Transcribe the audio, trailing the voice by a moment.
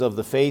Of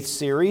the Faith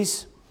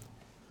series.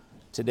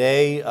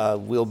 Today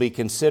we'll be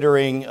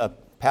considering a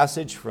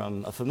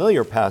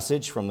familiar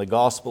passage from the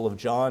Gospel of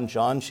John,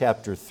 John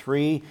chapter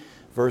 3,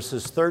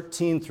 verses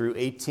 13 through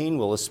 18.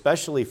 We'll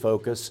especially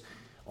focus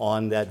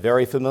on that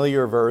very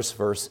familiar verse,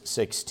 verse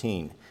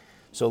 16.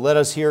 So let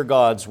us hear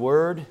God's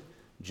word,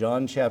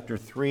 John chapter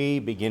 3,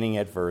 beginning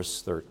at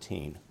verse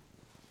 13.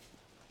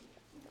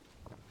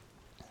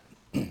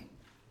 And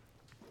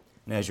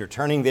as you're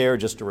turning there,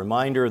 just a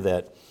reminder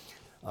that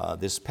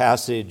this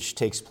passage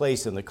takes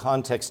place in the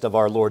context of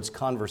our Lord's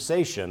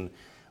conversation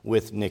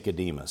with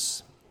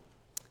Nicodemus.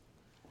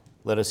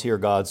 Let us hear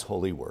God's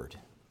holy word.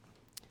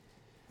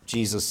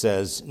 Jesus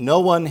says, "No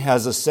one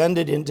has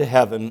ascended into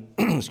heaven,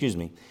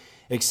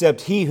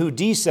 except he who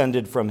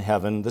descended from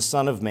heaven, the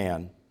Son of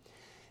Man.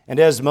 And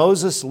as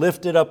Moses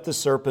lifted up the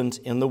serpent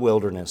in the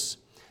wilderness,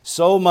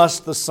 so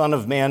must the Son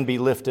of Man be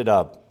lifted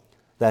up,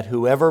 that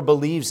whoever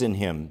believes in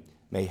him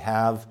may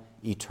have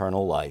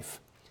eternal life.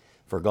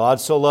 For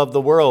God so loved the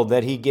world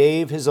that he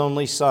gave his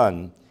only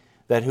Son,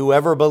 that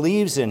whoever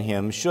believes in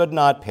him should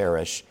not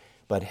perish,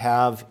 but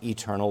have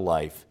eternal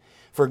life.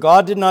 For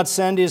God did not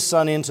send his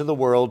Son into the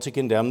world to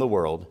condemn the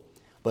world,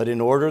 but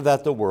in order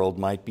that the world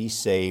might be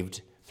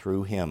saved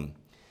through him.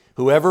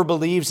 Whoever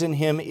believes in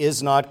him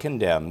is not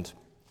condemned,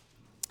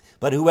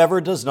 but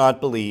whoever does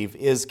not believe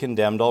is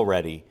condemned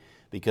already,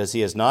 because he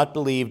has not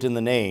believed in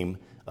the name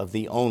of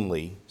the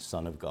only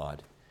Son of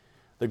God.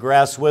 The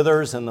grass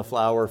withers and the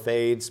flower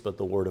fades, but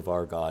the word of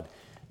our God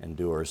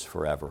endures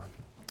forever."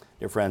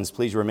 Dear friends,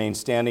 please remain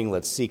standing.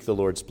 Let's seek the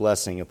Lord's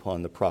blessing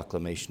upon the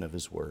proclamation of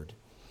his word.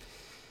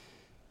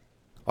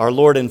 Our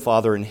Lord and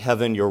Father in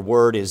heaven, your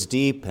word is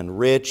deep and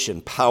rich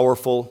and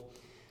powerful.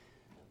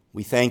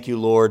 We thank you,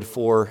 Lord,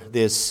 for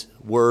this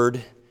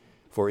word,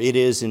 for it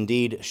is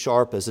indeed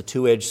sharp as a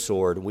two-edged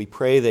sword. We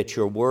pray that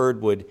your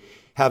word would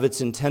have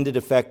its intended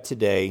effect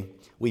today.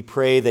 We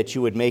pray that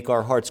you would make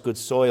our hearts good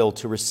soil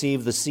to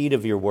receive the seed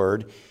of your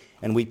word,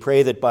 and we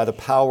pray that by the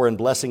power and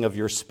blessing of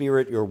your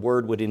Spirit, your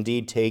word would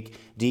indeed take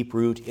deep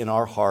root in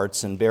our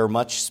hearts and bear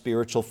much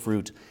spiritual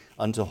fruit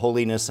unto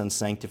holiness and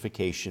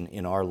sanctification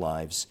in our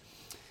lives.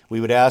 We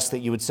would ask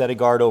that you would set a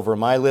guard over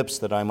my lips,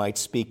 that I might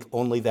speak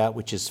only that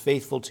which is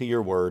faithful to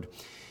your word.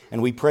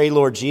 And we pray,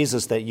 Lord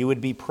Jesus, that you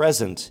would be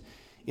present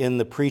in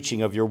the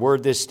preaching of your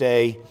word this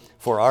day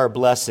for our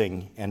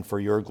blessing and for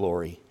your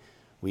glory.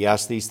 We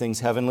ask these things,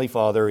 Heavenly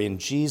Father, in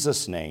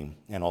Jesus' name,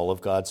 and all of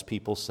God's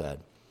people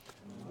said,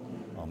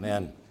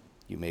 Amen.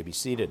 You may be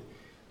seated.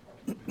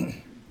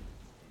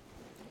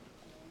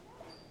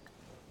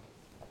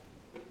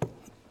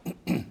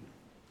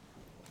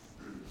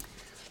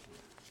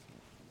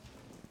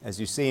 As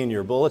you see in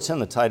your bulletin,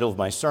 the title of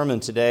my sermon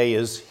today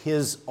is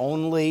His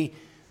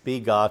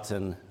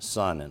Only-Begotten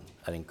Son. And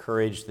I'd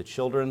encourage the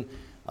children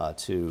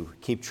to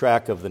keep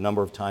track of the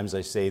number of times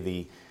I say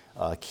the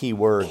key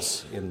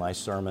words in my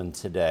sermon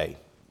today.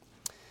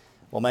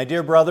 Well, my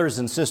dear brothers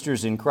and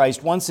sisters in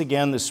Christ, once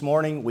again this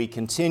morning we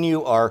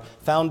continue our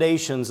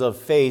Foundations of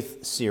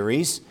Faith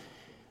series.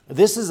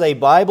 This is a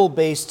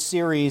Bible-based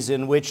series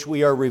in which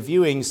we are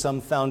reviewing some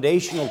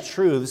foundational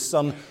truths,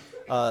 some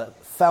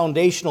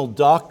foundational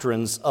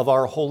doctrines of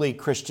our holy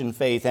Christian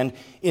faith. And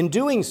in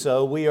doing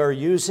so, we are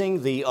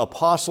using the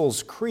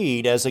Apostles'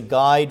 Creed as a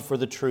guide for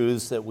the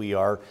truths that we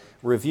are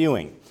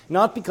reviewing.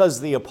 Not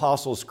because the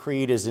Apostles'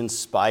 Creed is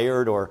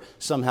inspired or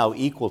somehow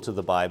equal to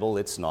the Bible.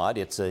 It's not.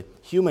 It's a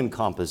human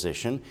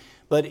composition.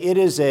 But it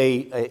is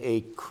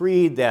a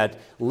creed that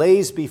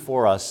lays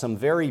before us some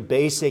very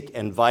basic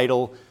and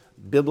vital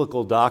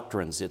biblical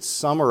doctrines. It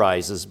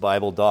summarizes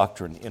Bible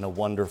doctrine in a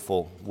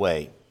wonderful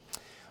way.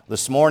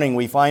 This morning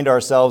we find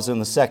ourselves in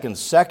the second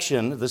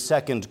section, the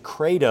second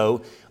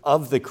credo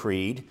of the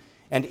creed.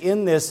 And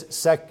in this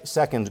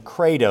second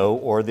credo,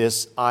 or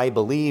this I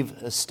believe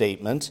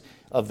statement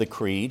of the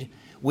creed,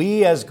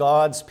 we as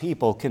God's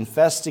people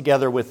confess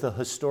together with the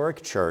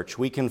historic church.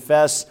 We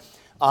confess,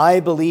 I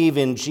believe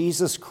in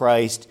Jesus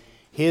Christ,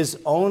 his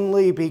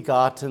only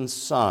begotten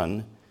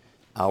Son,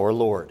 our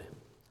Lord.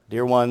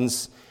 Dear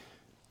ones,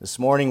 this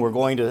morning we're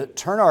going to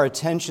turn our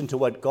attention to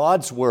what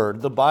God's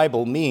Word, the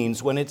Bible,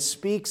 means when it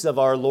speaks of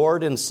our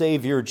Lord and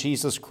Savior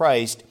Jesus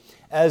Christ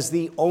as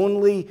the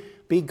only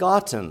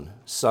begotten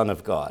Son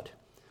of God,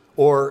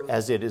 or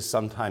as it is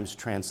sometimes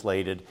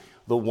translated,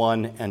 the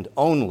one and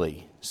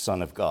only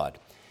Son of God.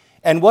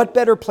 And what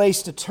better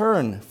place to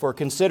turn for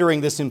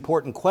considering this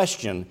important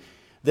question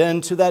than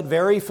to that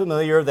very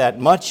familiar, that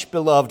much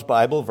beloved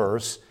Bible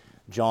verse,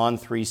 John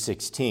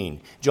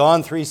 3:16.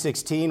 John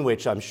 3:16,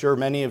 which I'm sure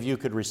many of you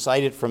could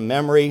recite it from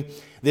memory,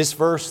 this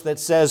verse that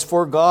says,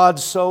 "For God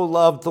so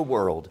loved the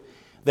world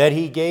that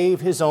he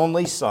gave his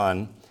only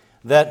Son,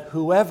 that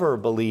whoever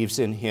believes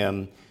in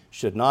him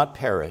should not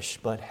perish,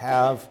 but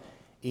have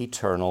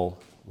eternal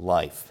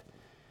life."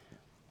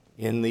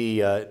 In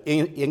the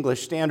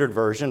English Standard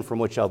Version, from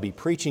which I'll be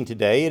preaching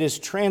today, it is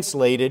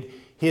translated,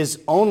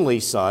 his only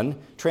Son.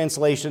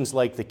 Translations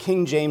like the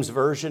King James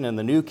Version and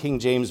the New King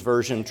James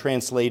Version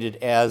translated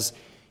as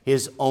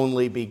his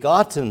only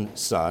begotten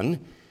Son.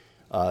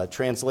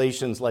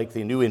 Translations like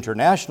the New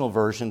International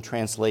Version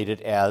translate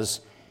it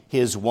as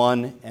his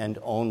one and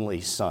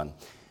only Son.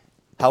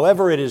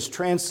 However it is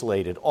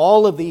translated,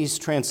 all of these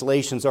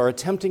translations are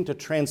attempting to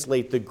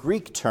translate the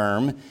Greek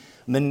term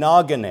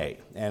monogene,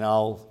 and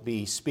I'll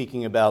be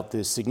speaking about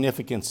the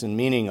significance and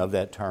meaning of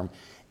that term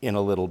in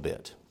a little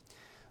bit.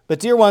 But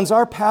dear ones,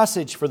 our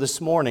passage for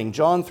this morning,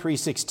 John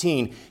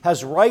 3:16,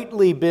 has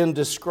rightly been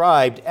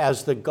described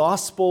as the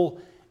gospel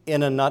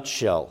in a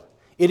nutshell.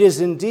 It is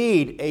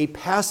indeed a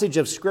passage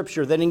of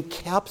Scripture that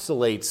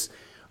encapsulates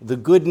the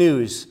good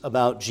news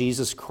about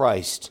Jesus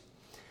Christ.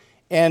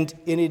 And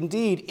it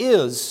indeed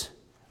is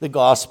the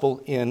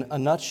gospel in a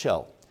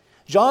nutshell.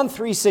 John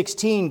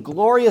 3:16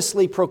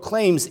 gloriously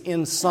proclaims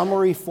in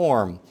summary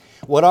form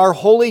what our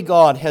holy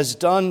God has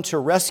done to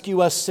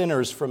rescue us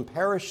sinners from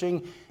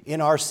perishing in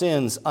our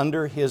sins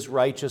under his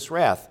righteous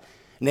wrath.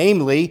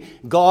 Namely,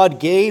 God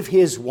gave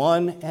his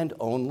one and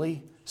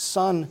only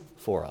Son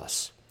for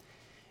us.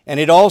 And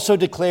it also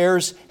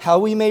declares how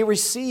we may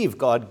receive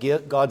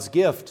God's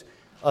gift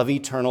of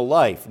eternal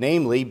life,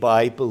 namely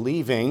by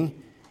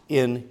believing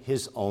in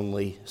his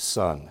only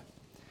Son.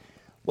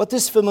 What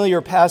this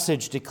familiar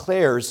passage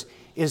declares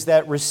is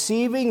that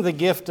receiving the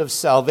gift of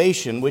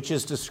salvation, which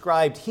is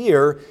described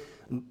here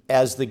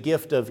as the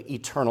gift of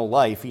eternal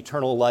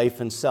life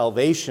and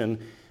salvation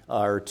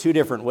are two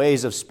different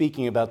ways of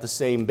speaking about the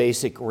same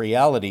basic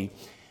reality.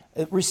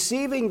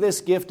 Receiving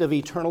this gift of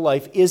eternal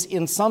life is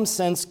in some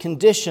sense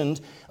conditioned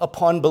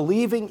upon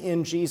believing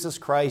in Jesus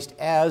Christ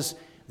as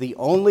the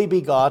only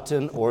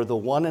begotten or the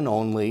one and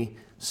only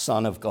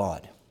Son of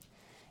God.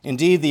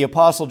 Indeed, the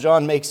Apostle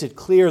John makes it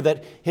clear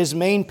that his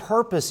main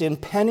purpose in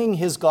penning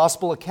his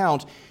gospel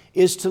account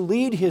is to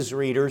lead his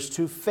readers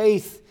to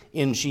faith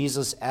in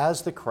Jesus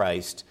as the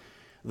Christ,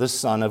 the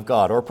Son of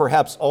God, or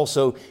perhaps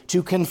also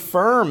to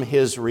confirm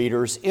his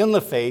readers in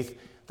the faith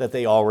that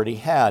they already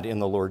had in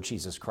the Lord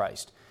Jesus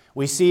Christ.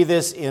 We see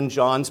this in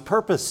John's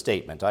purpose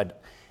statement. I'd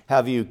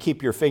have you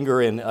keep your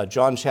finger in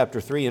John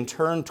chapter 3 and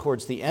turn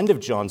towards the end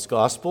of John's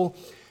gospel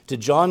to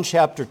John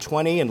chapter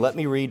 20, and let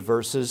me read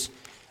verses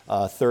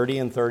 30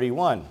 and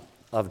 31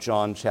 of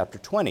John chapter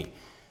 20,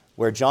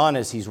 where John,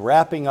 as he's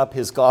wrapping up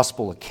his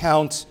gospel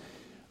account,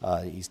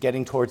 he's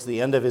getting towards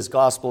the end of his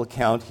gospel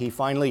account, he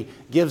finally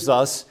gives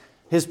us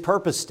his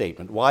purpose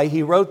statement, why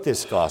he wrote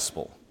this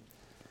gospel.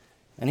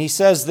 And he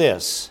says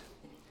this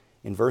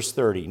in verse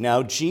 30,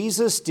 "Now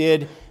Jesus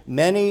did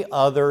many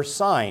other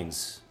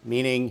signs,"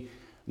 meaning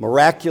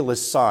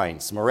miraculous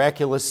signs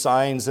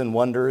and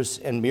wonders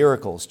and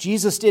miracles.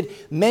 Jesus did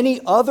many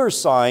other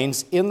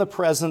signs in the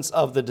presence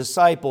of the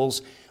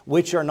disciples,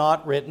 which are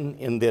not written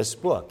in this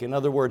book. In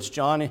other words,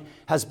 John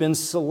has been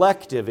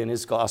selective in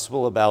his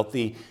gospel about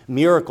the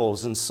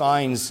miracles and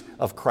signs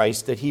of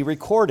Christ that he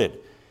recorded.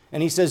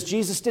 And he says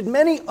Jesus did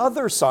many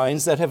other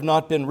signs that have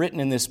not been written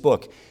in this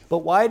book. But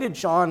why did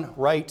John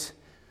write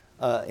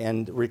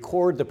and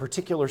record the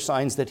particular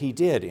signs that he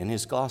did in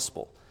his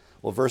gospel?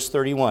 Well, verse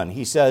 31,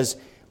 he says,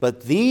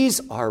 "But these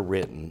are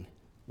written,"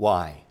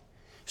 why?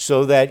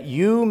 "So that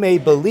you may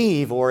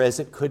believe," or as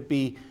it could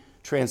be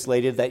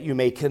translated, that you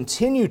may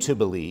continue to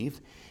believe,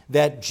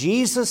 "that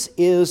Jesus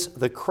is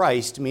the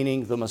Christ,"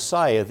 meaning the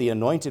Messiah, the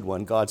anointed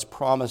one, God's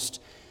promised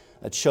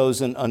a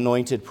chosen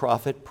anointed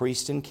prophet,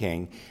 priest, and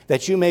king,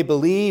 "that you may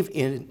believe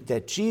in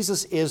that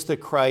Jesus is the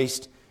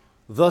Christ,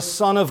 the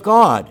Son of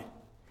God,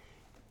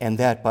 and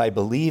that by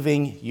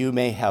believing you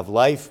may have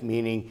life,"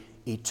 meaning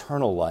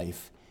eternal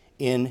life,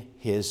 "in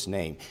his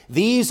name.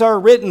 These are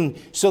written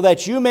so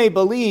that you may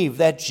believe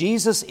that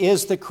Jesus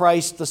is the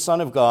Christ, the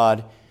Son of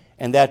God,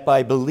 and that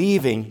by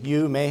believing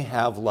you may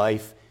have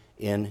life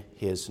in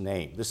his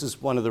name." This is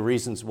one of the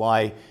reasons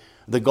why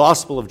the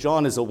Gospel of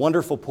John is a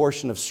wonderful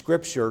portion of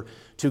Scripture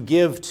to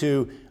give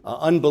to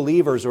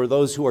unbelievers or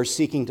those who are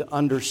seeking to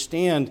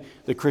understand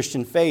the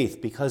Christian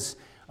faith, because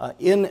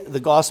in the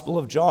Gospel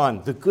of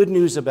John, the good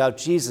news about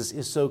Jesus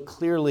is so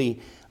clearly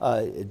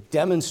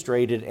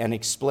demonstrated and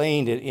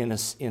explained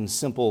in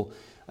simple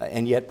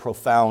and yet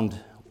profound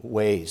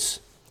ways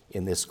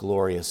in this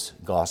glorious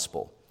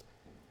gospel.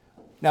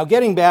 Now,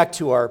 getting back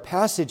to our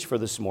passage for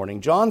this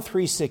morning, John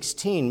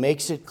 3:16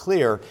 makes it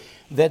clear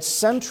that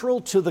central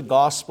to the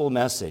gospel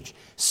message,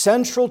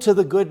 central to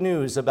the good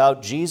news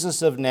about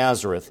Jesus of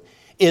Nazareth,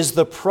 is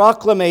the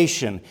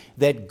proclamation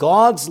that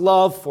God's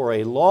love for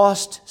a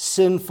lost,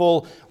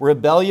 sinful,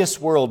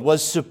 rebellious world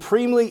was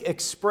supremely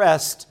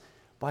expressed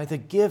by the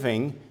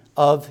giving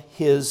of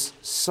his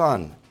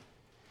Son.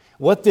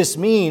 What this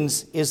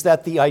means is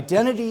that the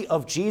identity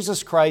of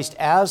Jesus Christ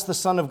as the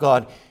Son of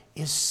God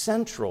is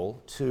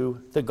central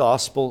to the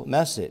gospel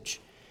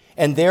message,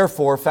 and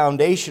therefore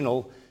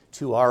foundational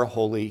to our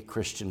holy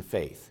Christian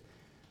faith.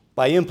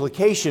 By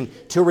implication,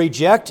 to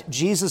reject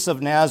Jesus of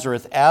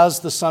Nazareth as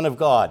the Son of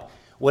God,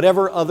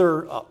 whatever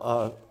other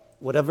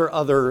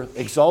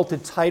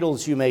exalted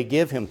titles you may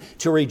give him,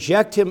 to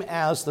reject him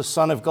as the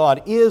Son of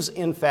God is,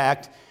 in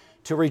fact,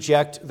 to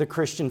reject the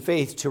Christian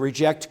faith, to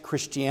reject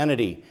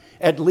Christianity,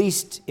 at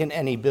least in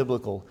any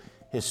biblical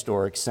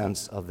historic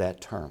sense of that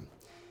term.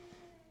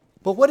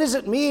 But what does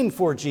it mean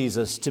for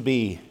Jesus to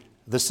be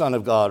the Son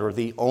of God, or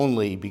the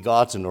only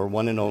begotten, or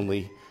one and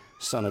only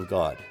Son of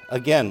God?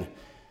 Again,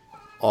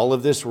 all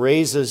of this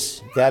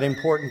raises that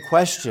important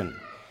question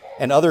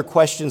and other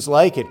questions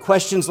like it.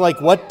 Questions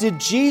like, what did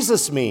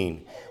Jesus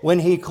mean when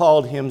he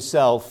called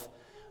himself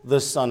the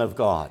Son of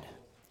God?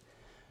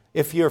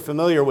 If you're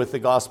familiar with the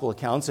gospel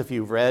accounts, if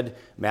you've read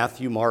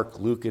Matthew, Mark,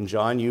 Luke, and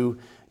John, you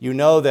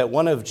know that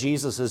one of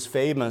Jesus'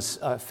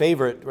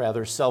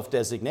 favorite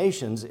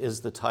self-designations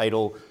is the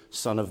title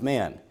Son of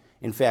Man.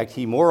 In fact,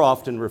 he more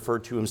often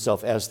referred to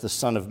himself as the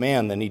Son of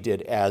Man than he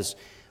did as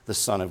the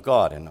Son of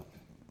God.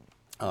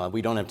 And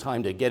we don't have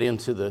time to get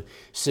into the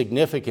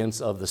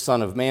significance of the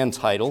Son of Man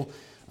title.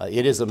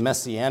 It is a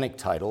messianic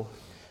title.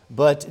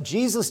 But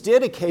Jesus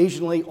did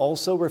occasionally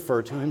also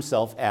refer to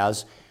himself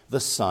as the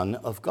Son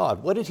of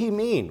God. What did he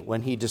mean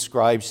when he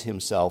describes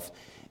himself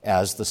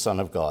as the Son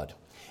of God?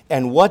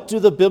 And what do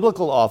the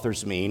biblical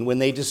authors mean when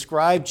they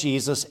describe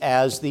Jesus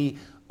as the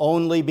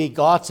only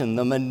begotten,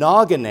 the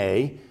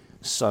monogene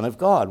Son of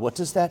God? What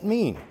does that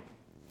mean?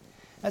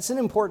 That's an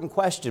important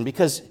question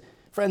because,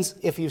 friends,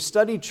 if you've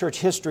studied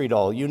church history at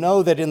all, you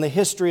know that in the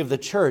history of the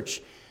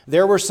church,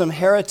 there were some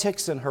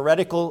heretics and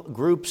heretical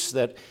groups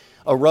that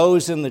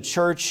arose in the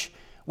church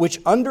which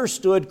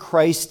understood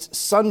Christ's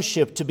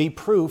sonship to be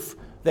proof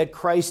that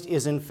Christ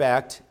is in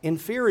fact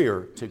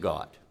inferior to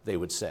God, they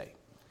would say.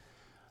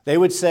 They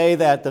would say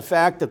that the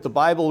fact that the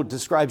Bible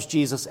describes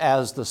Jesus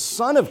as the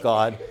Son of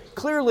God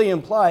clearly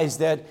implies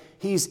that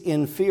he's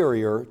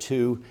inferior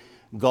to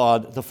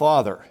God the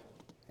Father.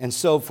 And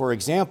so, for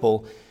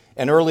example,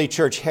 an early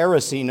church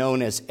heresy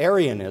known as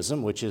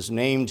Arianism, which is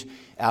named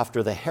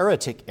after the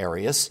heretic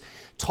Arius,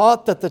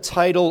 taught that the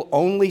title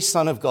only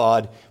Son of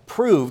God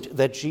proved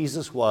that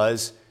Jesus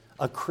was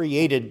a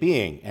created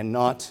being and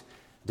not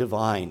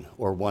divine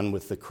or one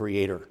with the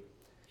Creator.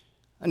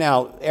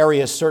 Now,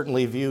 Arius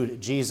certainly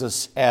viewed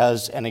Jesus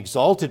as an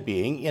exalted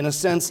being, in a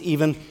sense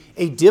even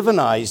a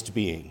divinized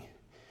being.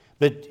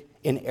 But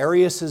in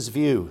Arius's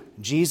view,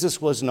 Jesus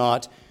was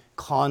not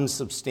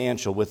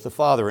consubstantial with the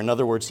Father. In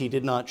other words, he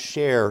did not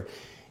share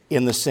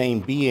in the same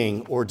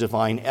being or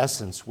divine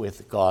essence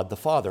with God the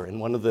Father.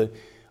 And one of the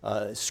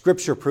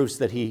scripture proofs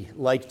that he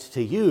liked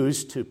to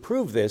use to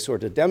prove this or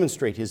to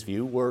demonstrate his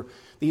view were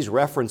these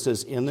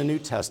references in the New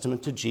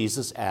Testament to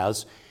Jesus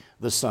as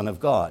the Son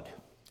of God.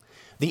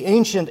 The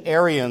ancient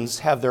Arians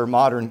have their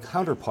modern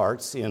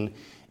counterparts in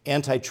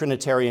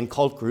anti-Trinitarian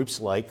cult groups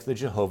like the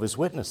Jehovah's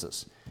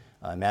Witnesses.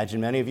 I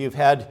imagine many of you have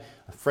had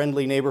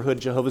friendly neighborhood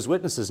Jehovah's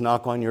Witnesses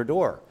knock on your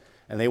door,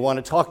 and they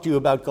want to talk to you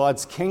about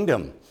God's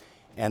kingdom.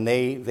 And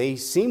they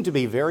seem to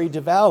be very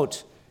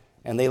devout,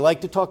 and they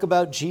like to talk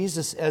about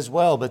Jesus as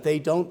well, but they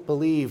don't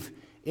believe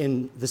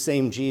in the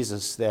same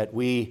Jesus that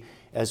we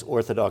as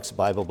Orthodox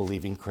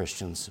Bible-believing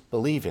Christians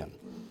believe in.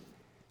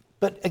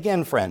 But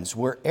again, friends,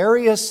 were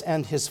Arius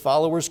and his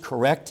followers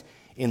correct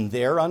in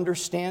their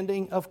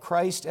understanding of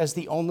Christ as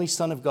the only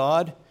Son of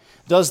God?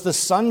 Does the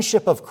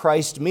sonship of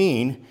Christ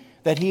mean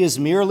that he is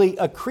merely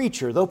a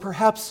creature, though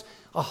perhaps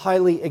a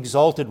highly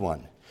exalted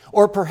one,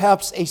 or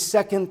perhaps a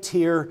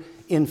second-tier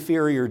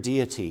inferior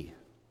deity?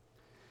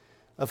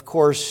 Of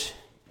course,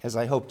 as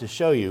I hope to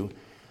show you,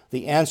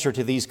 the answer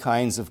to these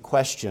kinds of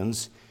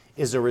questions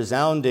is a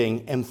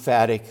resounding,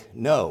 emphatic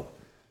no.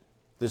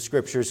 The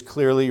Scriptures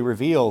clearly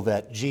reveal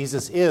that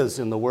Jesus is,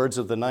 in the words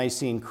of the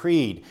Nicene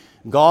Creed,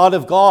 God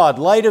of God,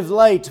 light of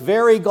light,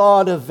 very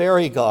God of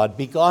very God,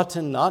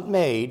 begotten, not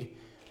made,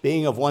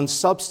 being of one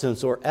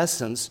substance or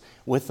essence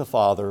with the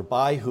Father,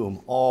 by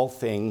whom all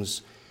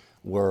things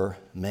were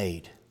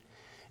made.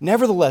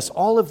 Nevertheless,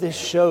 all of this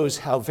shows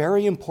how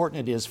very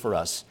important it is for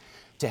us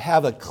to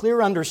have a clear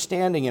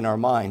understanding in our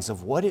minds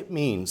of what it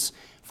means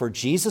for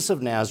Jesus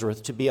of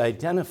Nazareth to be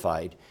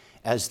identified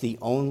as the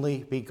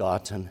only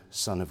begotten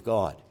Son of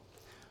God.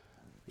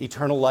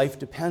 Eternal life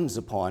depends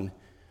upon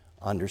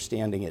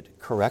understanding it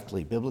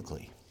correctly,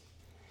 biblically.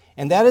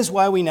 And that is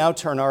why we now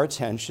turn our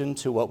attention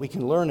to what we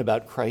can learn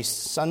about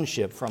Christ's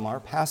sonship from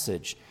our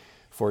passage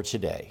for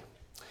today.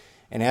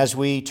 And as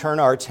we turn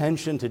our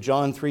attention to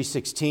John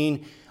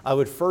 3:16, I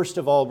would first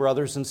of all,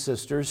 brothers and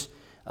sisters,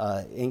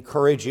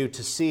 encourage you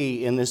to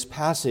see in this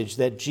passage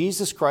that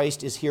Jesus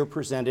Christ is here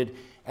presented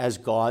as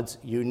God's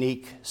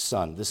unique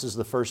Son. This is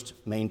the first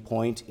main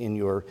point in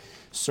your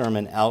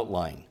sermon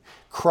outline.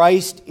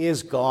 Christ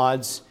is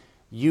God's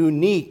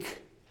unique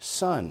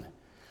Son.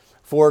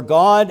 For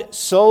God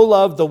so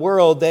loved the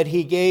world that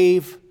he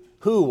gave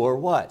who or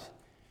what?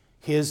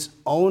 His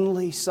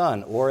only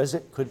Son, or as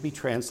it could be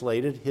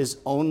translated, his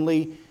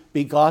only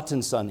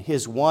begotten Son,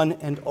 his one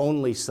and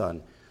only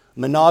Son.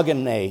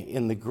 Monogene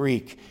in the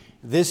Greek.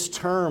 This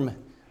term,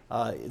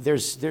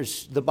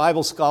 there's the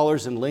Bible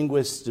scholars and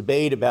linguists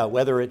debate about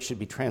whether it should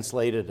be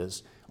translated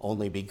as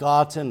only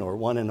begotten or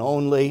one and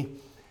only.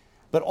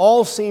 But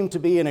all seem to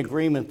be in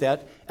agreement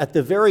that, at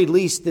the very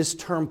least, this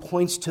term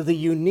points to the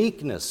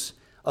uniqueness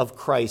of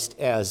Christ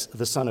as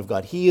the Son of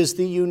God. He is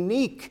the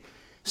unique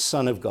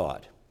Son of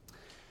God.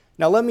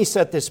 Now, let me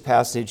set this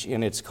passage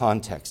in its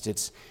context.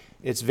 It's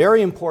It's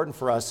very important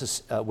for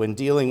us when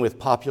dealing with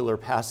popular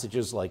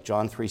passages like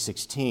John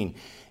 3:16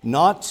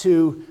 not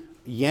to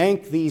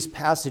yank these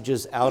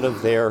passages out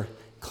of their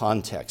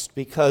context,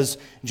 because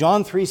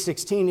John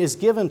 3:16 is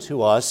given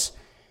to us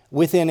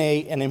within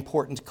an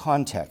important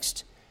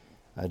context.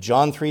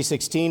 John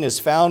 3:16 is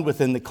found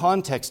within the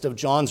context of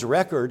John's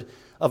record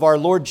of our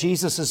Lord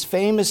Jesus'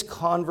 famous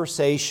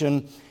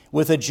conversation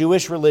with a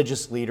Jewish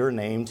religious leader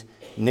named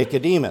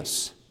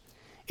Nicodemus.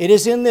 It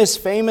is in this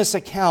famous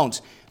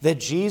account that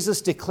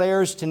Jesus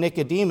declares to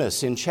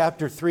Nicodemus in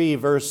chapter 3,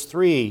 verse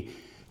 3,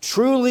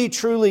 "Truly,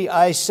 truly,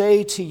 I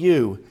say to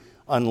you,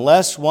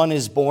 unless one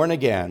is born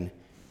again,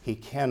 he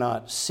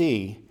cannot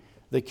see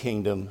the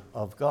kingdom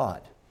of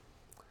God."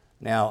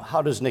 Now,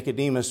 how does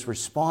Nicodemus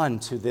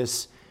respond to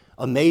this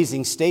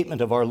amazing statement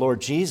of our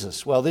Lord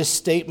Jesus? Well, this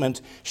statement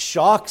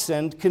shocks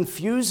and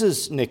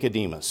confuses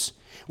Nicodemus,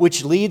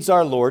 which leads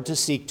our Lord to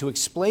seek to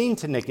explain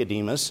to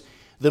Nicodemus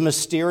the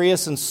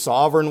mysterious and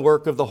sovereign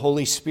work of the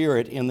Holy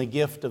Spirit in the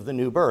gift of the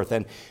new birth.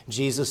 And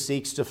Jesus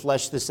seeks to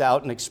flesh this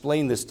out and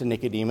explain this to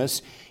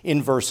Nicodemus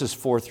in verses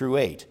 4 through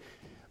 8.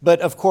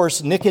 But of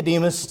course,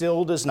 Nicodemus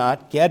still does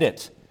not get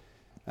it,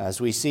 as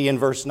we see in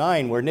verse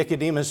 9, where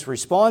Nicodemus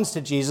responds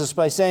to Jesus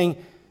by saying,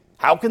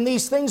 "How can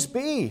these things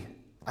be?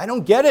 I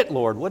don't get it,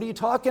 Lord. What are you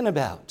talking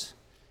about?"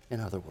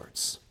 In other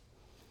words,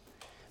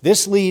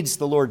 this leads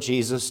the Lord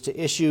Jesus to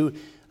issue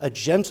a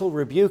gentle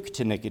rebuke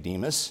to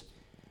Nicodemus,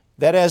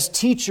 that as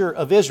teacher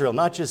of Israel,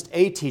 not just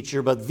a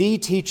teacher, but the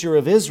teacher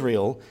of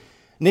Israel,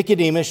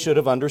 Nicodemus should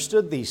have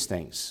understood these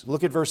things.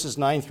 Look at verses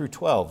 9 through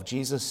 12.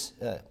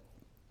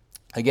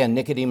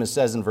 Nicodemus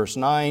says in verse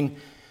 9,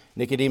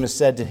 Nicodemus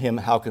said to him,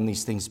 "How can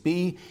these things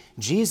be?"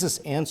 Jesus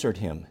answered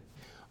him,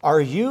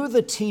 "Are you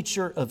the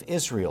teacher of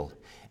Israel,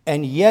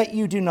 and yet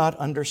you do not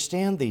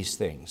understand these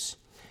things?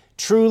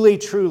 Truly,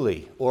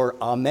 truly," or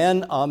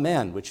amen,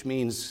 amen, which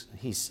means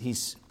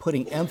he's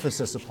putting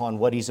emphasis upon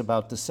what he's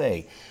about to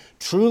say.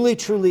 "Truly,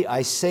 truly,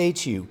 I say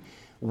to you,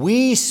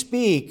 we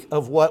speak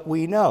of what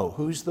we know."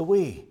 Who's the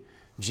we?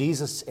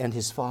 Jesus and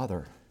his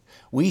Father.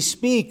 "We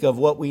speak of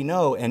what we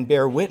know and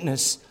bear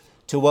witness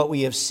to what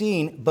we have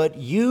seen, but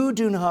you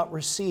do not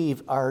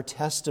receive our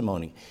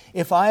testimony.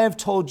 If I have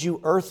told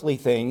you earthly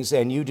things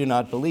and you do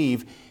not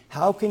believe,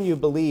 how can you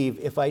believe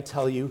if I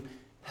tell you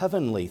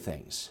heavenly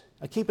things?"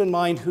 Now keep in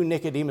mind who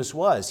Nicodemus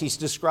was. He's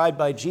described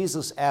by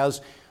Jesus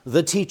as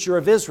the teacher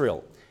of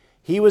Israel.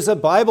 He was a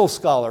Bible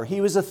scholar.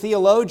 He was a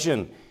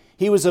theologian.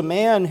 He was a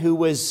man who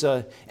was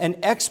an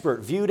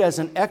expert, viewed as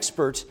an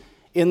expert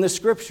in the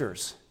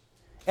Scriptures.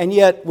 And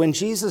yet, when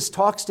Jesus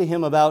talks to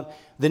him about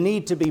the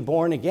need to be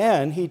born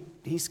again,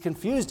 he's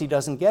confused. He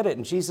doesn't get it.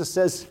 And Jesus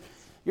says,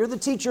 "You're the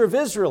teacher of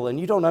Israel, and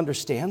you don't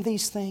understand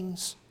these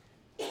things?"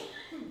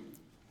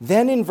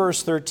 Then in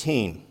verse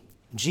 13,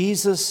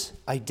 Jesus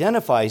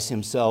identifies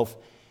himself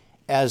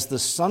as the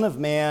Son of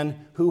Man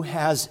who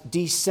has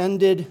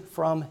descended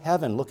from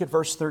heaven. Look at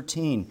verse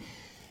 13.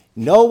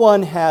 "No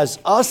one has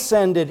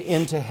ascended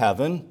into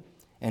heaven,"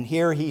 and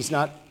here he's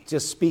not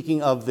just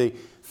speaking of the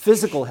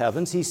physical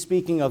heavens, he's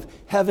speaking of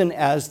heaven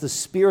as the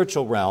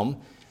spiritual realm,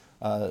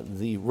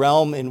 the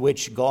realm in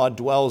which God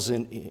dwells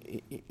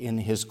in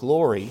his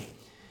glory.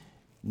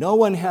 "No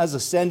one has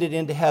ascended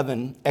into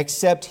heaven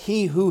except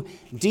he who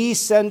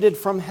descended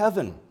from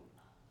heaven."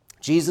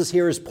 Jesus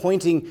here is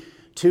pointing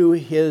to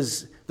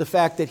the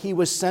fact that he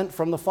was sent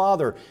from the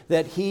Father,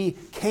 that he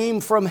came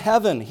from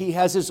heaven. He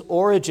has his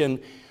origin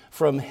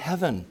from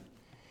heaven.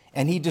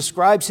 And he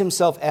describes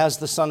himself as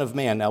the Son of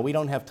Man. Now, we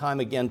don't have time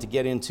again to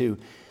get into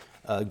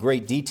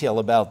great detail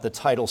about the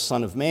title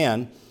Son of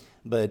Man,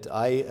 but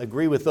I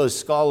agree with those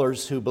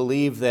scholars who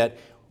believe that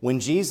when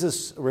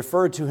Jesus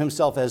referred to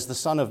himself as the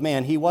Son of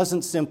Man, he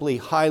wasn't simply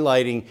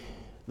highlighting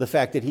the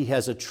fact that he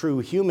has a true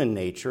human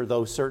nature,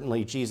 though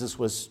certainly Jesus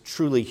was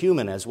truly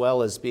human as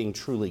well as being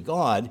truly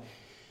God.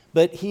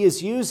 But he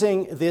is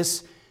using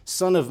this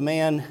Son of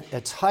Man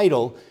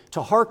title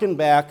to hearken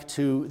back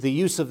to the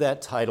use of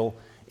that title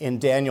in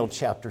Daniel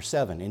chapter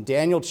 7. In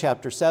Daniel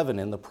chapter 7,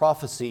 in the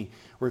prophecy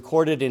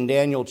recorded in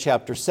Daniel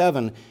chapter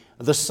 7,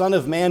 the Son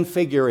of Man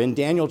figure in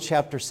Daniel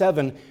chapter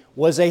 7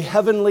 was a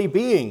heavenly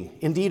being,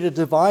 indeed a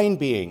divine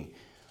being,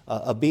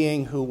 a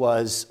being who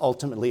was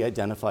ultimately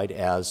identified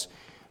as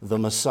the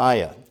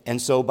Messiah.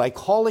 And so by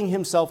calling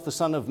himself the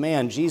Son of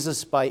Man,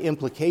 Jesus by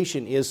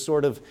implication is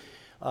sort of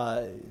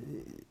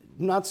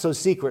not so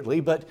secretly,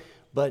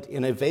 but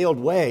in a veiled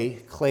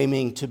way,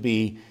 claiming to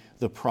be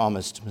the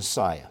promised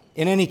Messiah.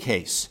 In any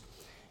case,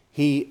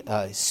 he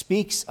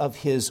speaks of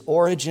his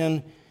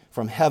origin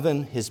from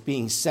heaven, his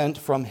being sent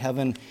from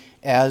heaven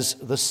as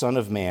the Son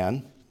of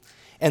Man.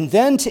 And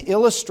then to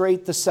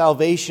illustrate the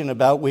salvation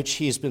about which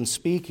he's been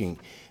speaking,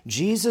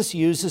 Jesus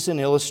uses an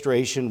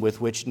illustration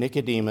with which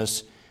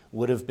Nicodemus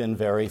would have been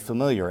very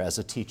familiar as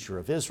a teacher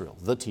of Israel,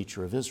 the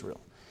teacher of Israel.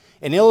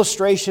 An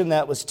illustration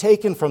that was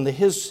taken from the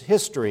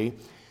history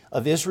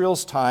of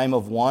Israel's time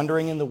of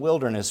wandering in the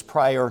wilderness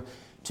prior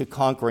to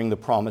conquering the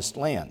promised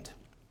land.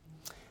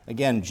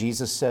 Again,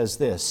 Jesus says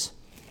this,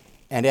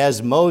 And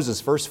as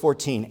Moses, verse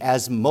 14,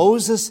 as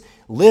Moses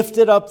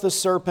lifted up the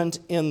serpent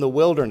in the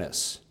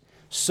wilderness,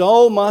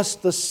 so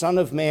must the Son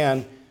of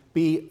Man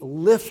be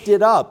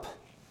lifted up,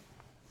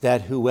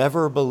 that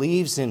whoever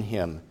believes in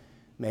him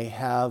may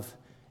have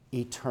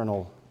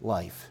eternal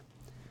life.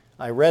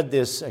 I read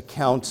this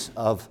account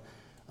of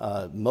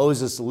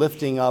Moses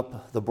lifting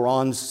up the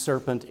bronze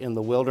serpent in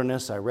the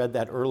wilderness. I read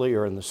that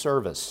earlier in the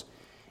service.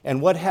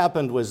 And what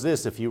happened was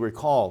this, if you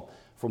recall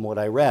from what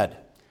I read.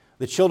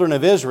 The children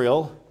of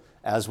Israel,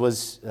 as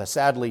was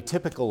sadly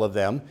typical of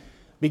them,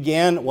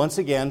 began once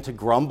again to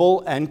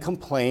grumble and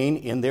complain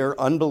in their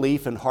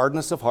unbelief and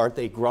hardness of heart.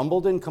 They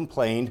grumbled and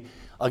complained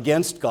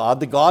against God,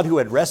 the God who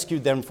had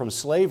rescued them from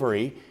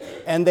slavery,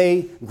 and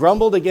they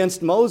grumbled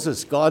against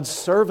Moses, God's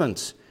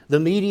servant, the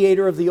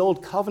mediator of the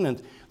old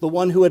covenant, the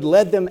one who had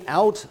led them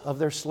out of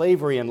their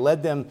slavery and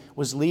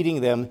was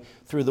leading them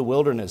through the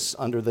wilderness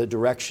under the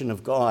direction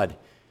of God.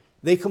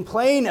 They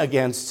complain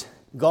against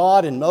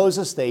God and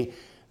Moses.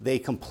 They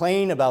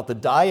complain about the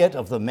diet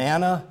of the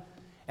manna.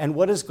 And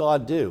what does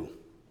God do?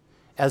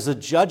 As a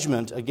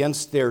judgment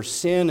against their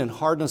sin and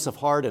hardness of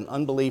heart and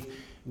unbelief,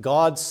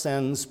 God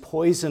sends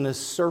poisonous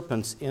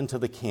serpents into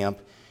the camp,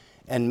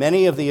 and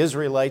many of the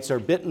Israelites are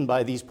bitten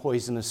by these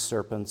poisonous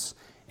serpents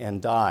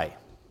and die.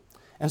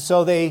 And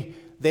so they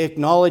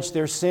acknowledge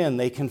their sin.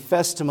 They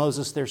confess to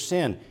Moses their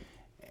sin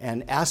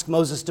and ask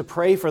Moses to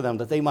pray for them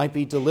that they might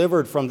be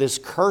delivered from this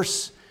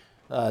curse,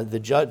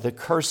 the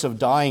curse of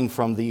dying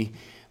from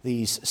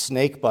these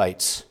snake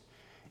bites.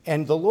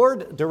 And the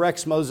Lord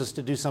directs Moses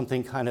to do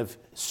something kind of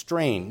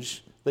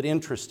strange but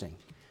interesting.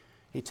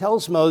 He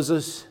tells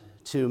Moses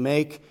to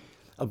make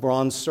a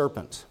bronze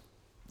serpent.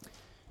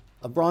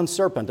 A bronze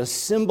serpent, a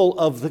symbol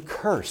of the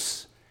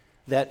curse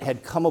that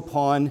had come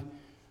upon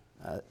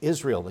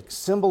Israel, the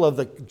symbol of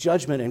the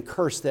judgment and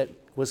curse that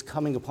was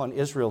coming upon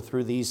Israel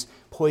through these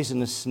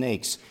poisonous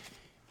snakes.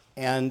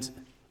 And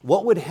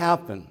what would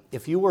happen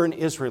if you were an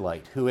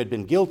Israelite who had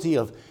been guilty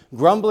of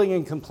grumbling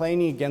and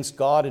complaining against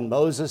God and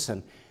Moses,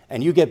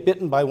 and you get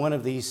bitten by one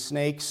of these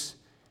snakes?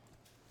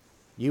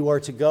 You are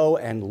to go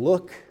and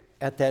look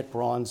at that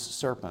bronze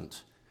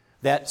serpent,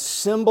 that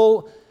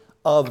symbol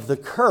of the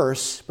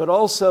curse, but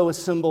also a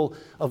symbol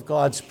of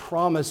God's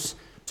promise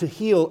to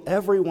heal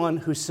everyone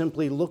who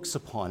simply looks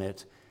upon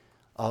it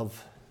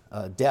of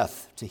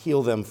death, to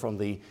heal them from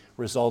the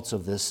results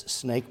of this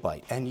snake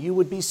bite. And you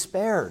would be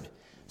spared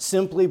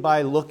simply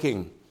by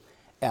looking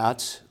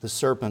at the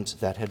serpent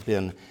that had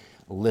been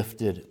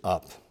lifted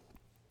up.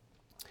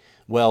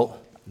 Well,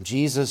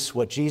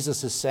 what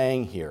Jesus is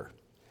saying here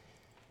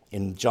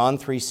in John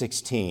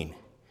 3:16,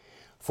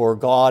 for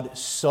God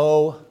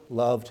so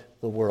loved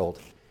the world.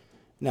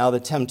 Now the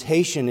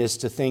temptation is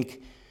to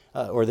think,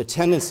 or the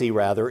tendency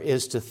rather,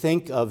 is to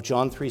think of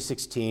John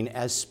 3:16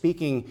 as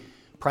speaking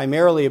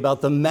primarily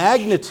about the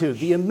magnitude,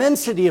 the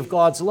immensity of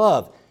God's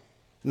love.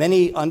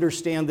 Many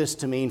understand this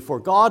to mean, for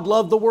God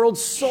loved the world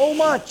so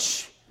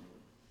much.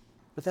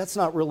 But that's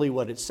not really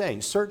what it's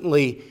saying.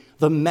 Certainly,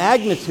 the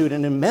magnitude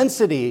and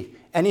immensity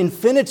and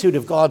infinitude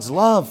of God's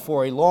love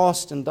for a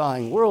lost and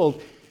dying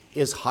world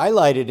is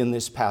highlighted in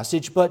this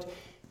passage, but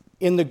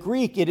in the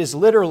Greek, it is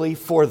literally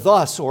for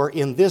thus, or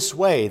in this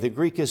way. The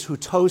Greek is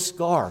hutos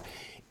gar.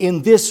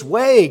 In this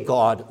way,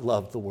 God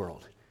loved the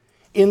world.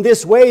 In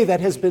this way that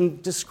has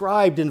been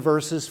described in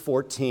verses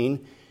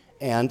 14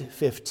 and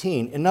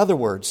 15. In other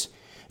words,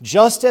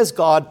 just as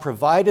God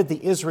provided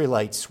the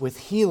Israelites with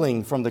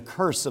healing from the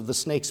curse of the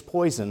snake's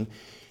poison,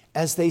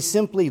 as they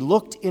simply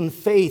looked in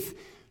faith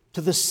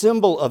to the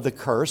symbol of the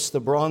curse, the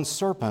bronze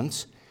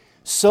serpent,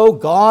 so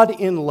God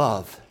in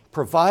love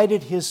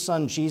provided his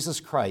Son, Jesus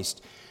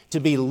Christ, to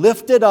be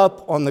lifted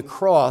up on the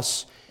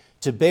cross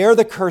to bear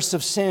the curse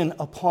of sin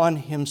upon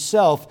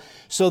himself,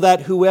 so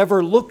that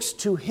whoever looks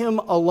to him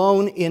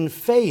alone in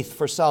faith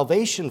for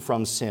salvation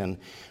from sin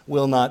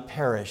will not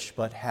perish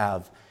but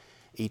have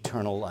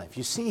eternal life.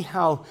 You see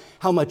how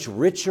much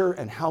richer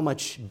and how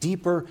much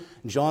deeper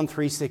John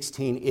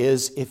 3:16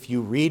 is if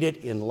you read it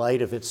in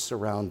light of its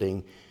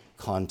surrounding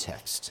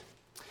context.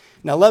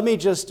 Now let me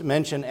just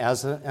mention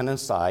as an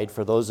aside,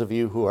 for those of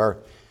you who are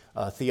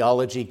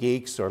theology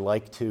geeks or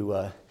like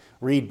to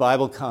read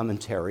Bible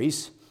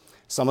commentaries,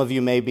 some of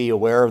you may be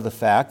aware of the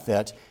fact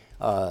that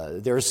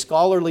there is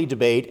scholarly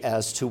debate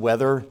as to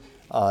whether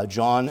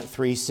John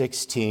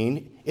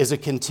 3:16 is a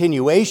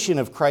continuation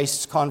of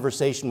Christ's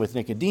conversation with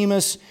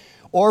Nicodemus,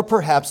 or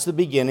perhaps the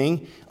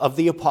beginning of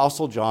the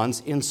Apostle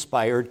John's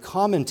inspired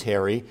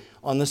commentary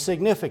on the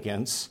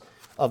significance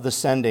of the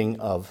sending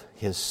of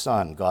his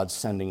Son, God's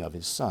sending of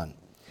his Son.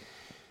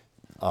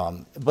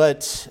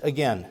 But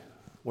again,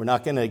 we're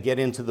not going to get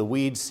into the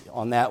weeds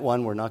on that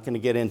one. We're not going to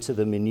get into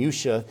the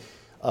minutiae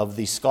of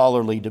the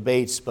scholarly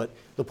debates, but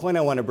the point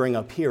I want to bring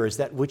up here is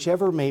that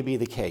whichever may be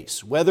the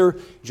case, whether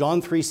John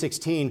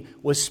 3:16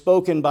 was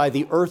spoken by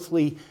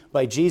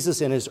Jesus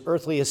in his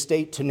earthly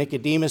estate to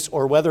Nicodemus,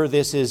 or whether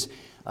this is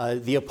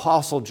the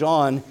Apostle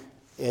John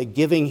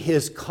giving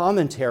his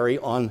commentary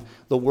on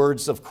the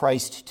words of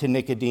Christ to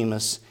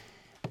Nicodemus,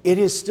 it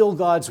is still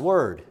God's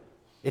word.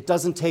 It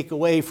doesn't take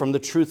away from the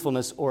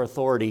truthfulness or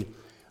authority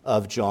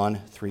of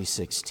John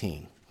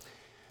 3:16.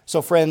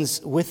 So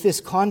friends, with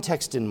this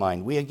context in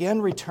mind, we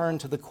again return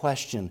to the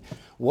question,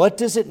 what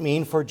does it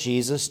mean for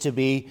Jesus to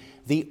be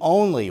the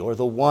only or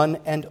the one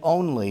and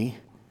only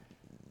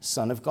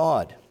Son of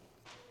God?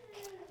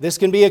 This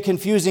can be a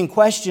confusing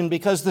question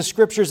because the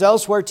Scriptures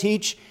elsewhere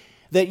teach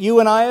that you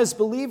and I as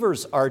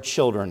believers are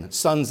children,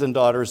 sons and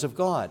daughters of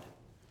God.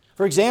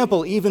 For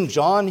example, even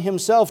John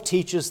himself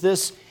teaches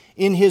this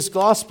in his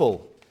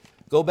Gospel.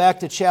 Go back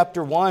to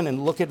chapter 1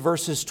 and look at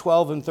verses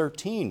 12 and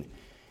 13.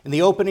 In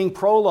the opening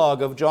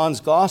prologue of John's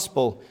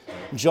Gospel,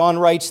 John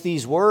writes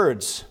these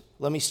words.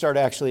 Let me start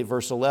actually at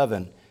verse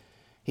 11.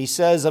 He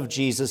says of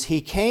Jesus, he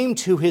came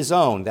to his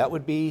own. That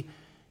would be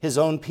his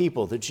own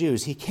people, the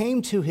Jews. He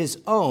came to his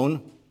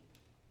own,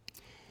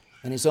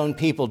 and his own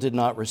people did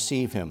not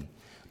receive him.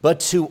 But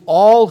to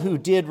all who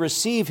did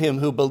receive him,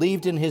 who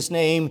believed in his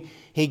name,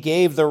 he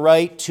gave the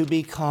right to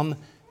become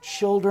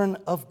children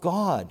of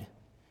God,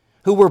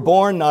 who were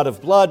born not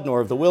of blood,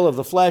 nor of the will of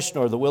the flesh,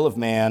 nor the will of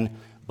man,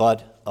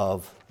 but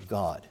of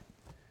God.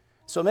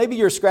 So maybe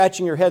you're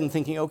scratching your head and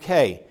thinking,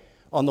 okay,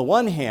 on the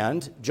one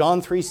hand,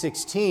 John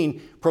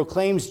 3:16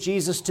 proclaims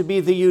Jesus to be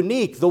the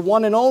unique, the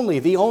one and only,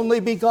 the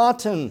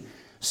only-begotten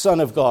Son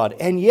of God.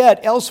 And yet,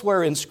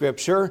 elsewhere in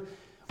Scripture,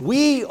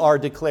 we are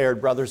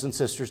declared, brothers and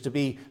sisters, to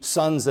be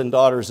sons and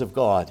daughters of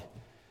God.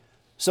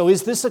 So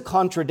is this a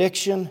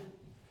contradiction?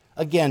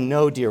 Again,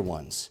 no, dear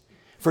ones.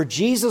 For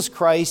Jesus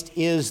Christ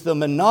is the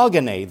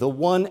monogene, the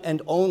one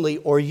and only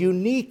or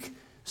unique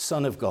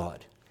Son of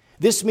God.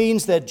 This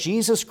means that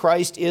Jesus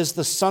Christ is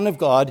the Son of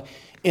God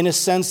in a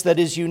sense that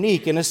is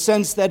unique, in a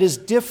sense that is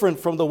different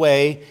from the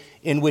way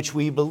in which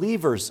we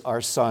believers are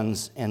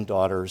sons and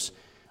daughters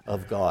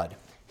of God.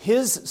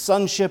 His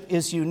sonship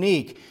is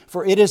unique,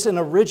 for it is an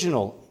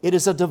original, it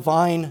is a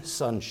divine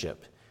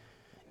sonship.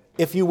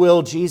 If you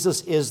will,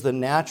 Jesus is the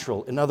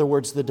natural, in other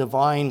words, the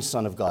divine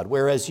Son of God,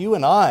 whereas you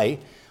and I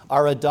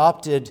are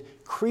adopted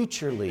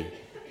creaturely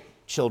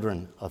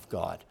children of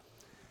God.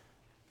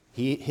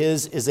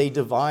 His is a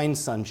divine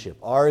sonship.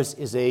 Ours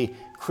is a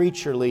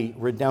creaturely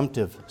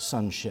redemptive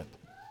sonship.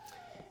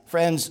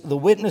 Friends, the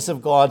witness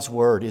of God's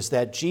word is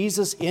that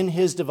Jesus in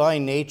his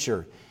divine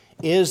nature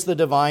is the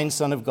divine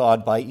Son of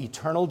God by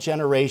eternal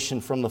generation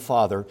from the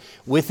Father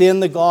within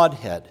the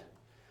Godhead.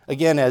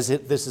 Again,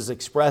 this is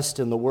expressed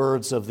in the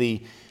words of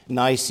the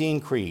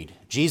Nicene Creed.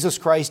 Jesus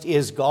Christ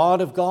is God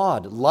of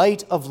God,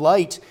 light of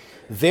light,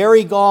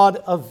 very God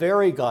of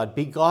very God,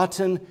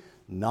 begotten,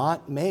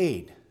 not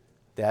made.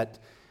 That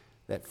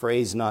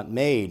phrase, not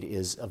made,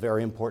 is a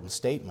very important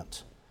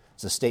statement.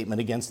 It's a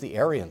statement against the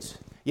Arians.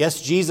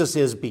 Yes, Jesus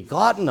is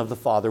begotten of the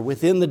Father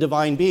within the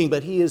divine being,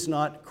 but he is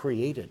not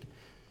created.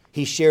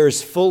 He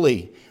shares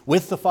fully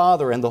with the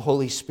Father and the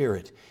Holy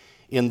Spirit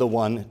in the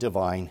one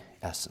divine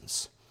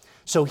essence.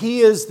 So he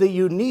is the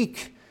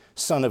unique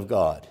Son of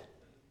God,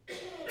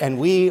 and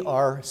we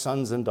are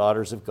sons and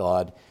daughters of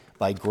God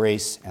by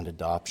grace and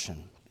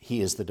adoption.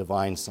 He is the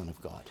divine Son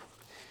of God.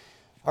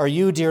 Are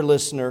you, dear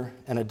listener,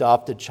 an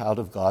adopted child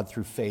of God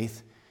through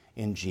faith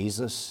in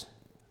Jesus,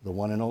 the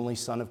one and only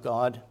Son of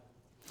God?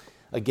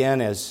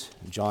 Again, as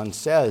John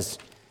says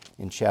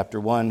in chapter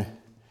 1,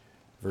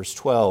 verse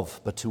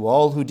 12, but to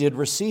all who did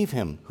receive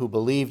him, who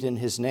believed in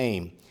his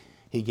name,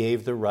 he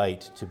gave the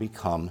right to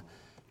become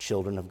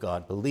children of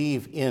God.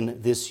 Believe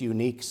in this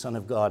unique Son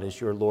of God as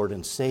your Lord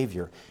and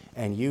Savior,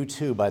 and you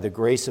too, by the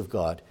grace of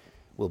God,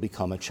 will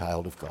become a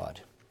child of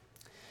God.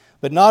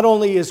 But not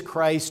only is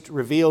Christ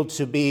revealed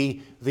to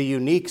be the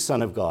unique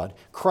Son of God,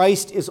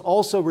 Christ is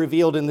also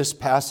revealed in this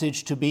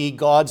passage to be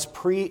God's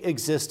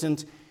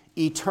pre-existent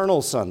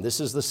eternal Son. This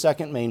is the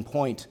second main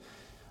point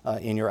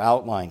in your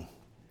outline.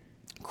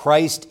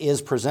 Christ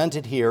is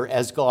presented here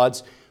as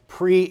God's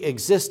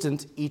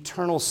pre-existent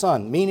eternal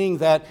Son, meaning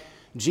that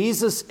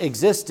Jesus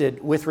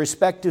existed with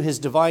respect to his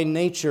divine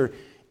nature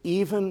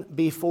even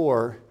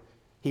before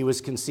he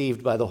was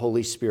conceived by the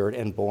Holy Spirit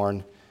and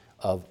born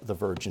of the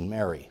Virgin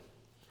Mary.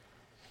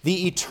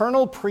 The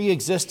eternal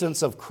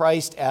pre-existence of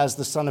Christ as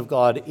the Son of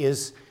God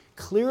is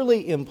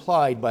clearly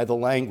implied by the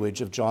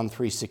language of John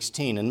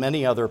 3:16 and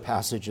many other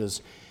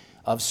passages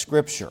of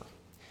Scripture.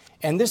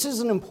 And this is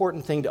an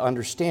important thing to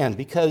understand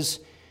because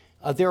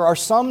there are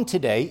some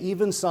today,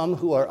 even some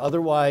who are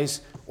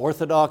otherwise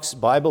Orthodox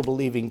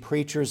Bible-believing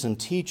preachers and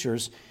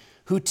teachers,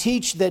 who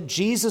teach that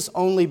Jesus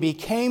only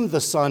became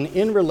the Son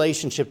in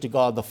relationship to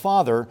God the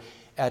Father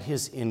at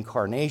his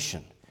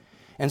incarnation.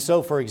 And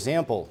so, for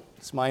example,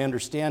 it's my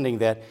understanding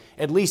that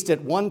at least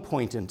at one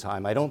point in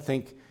time, I don't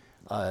think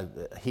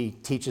he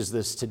teaches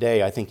this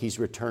today. I think he's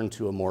returned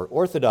to a more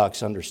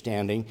orthodox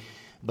understanding.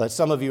 But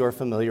some of you are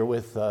familiar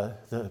with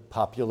the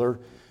popular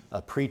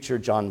preacher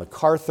John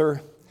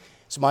MacArthur.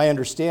 It's my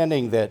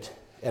understanding that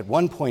at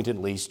one point at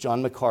least,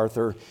 John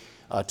MacArthur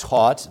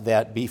taught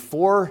that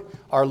before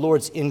our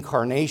Lord's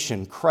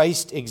incarnation,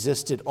 Christ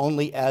existed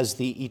only as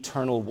the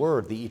eternal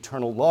Word, the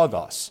eternal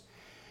Logos.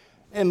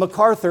 And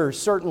MacArthur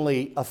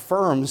certainly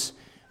affirms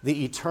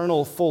the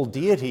eternal full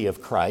deity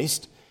of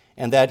Christ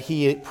and that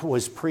he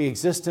was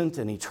pre-existent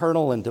and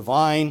eternal and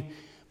divine.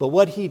 But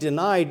what he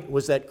denied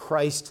was that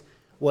Christ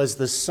was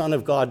the Son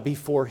of God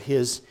before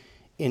his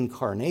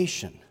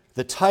incarnation.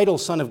 The title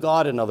Son of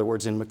God, in other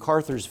words, in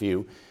MacArthur's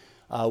view,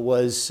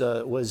 was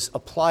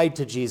applied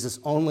to Jesus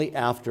only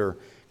after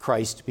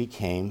Christ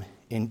became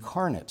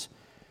incarnate.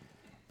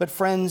 But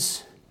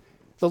friends,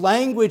 the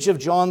language of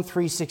John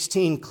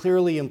 3:16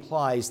 clearly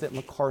implies that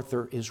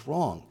MacArthur is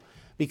wrong,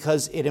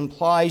 because it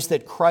implies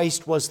that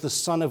Christ was the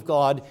Son of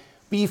God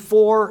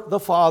before the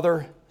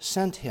Father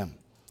sent him.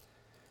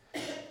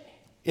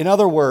 In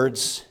other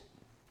words,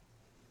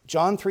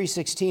 John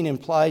 3:16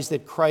 implies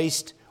that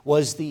Christ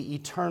was the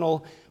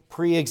eternal,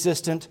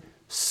 pre-existent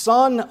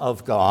Son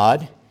of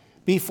God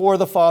before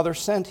the Father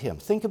sent him.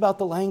 Think about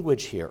the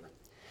language here.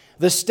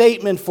 The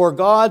statement, "For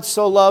God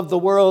so loved the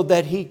world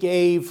that he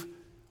gave,"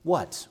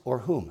 what or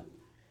whom?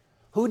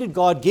 Who did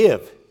God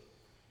give?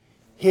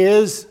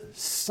 His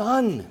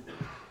Son.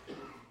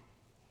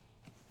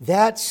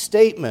 That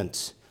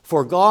statement,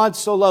 "For God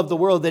so loved the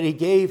world that he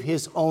gave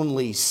his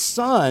only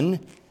Son,"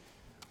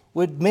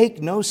 would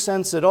make no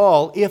sense at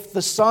all if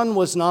the Son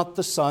was not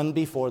the Son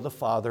before the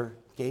Father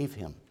gave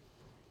him.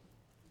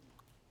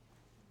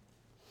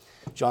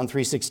 John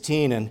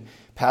 3:16 and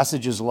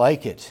passages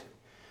like it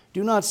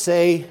do not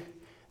say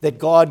that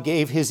God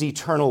gave his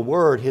eternal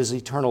Word, his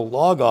eternal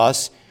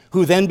Logos,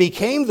 who then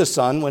became the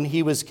Son when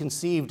he was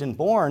conceived and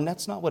born.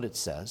 That's not what it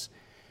says.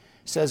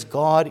 It says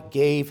God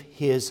gave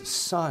his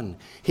Son,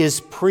 his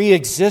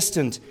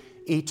pre-existent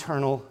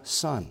eternal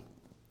Son.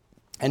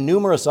 And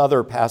numerous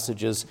other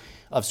passages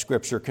of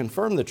Scripture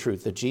confirm the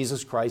truth that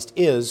Jesus Christ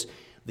is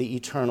the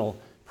eternal,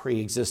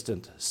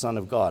 pre-existent Son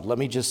of God. Let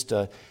me just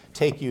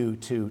take you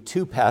to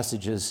two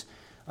passages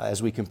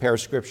as we compare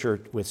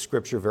Scripture with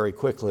Scripture very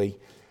quickly.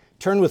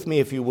 Turn with me,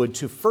 if you would,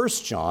 to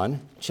 1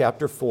 John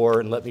chapter 4,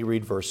 and let me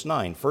read verse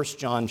 9. 1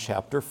 John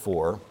chapter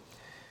 4,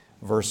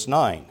 verse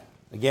 9.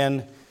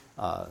 Again,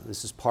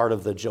 this is part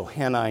of the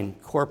Johannine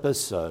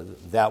corpus,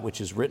 that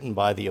which is written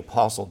by the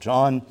Apostle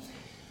John.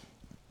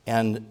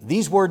 And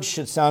these words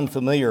should sound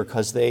familiar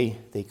because they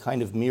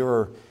kind of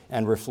mirror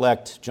and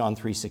reflect John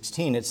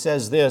 3:16. It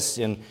says this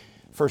in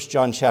 1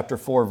 John chapter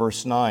 4,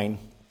 verse 9.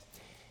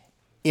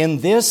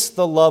 "In this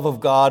the love of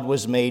God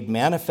was made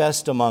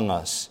manifest among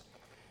us,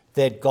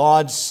 that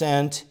God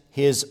sent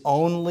his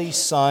only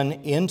Son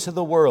into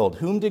the world."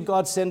 Whom did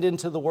God send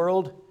into the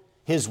world?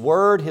 His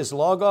Word, his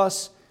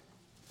Logos?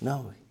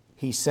 No,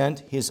 he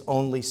sent his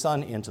only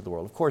Son into the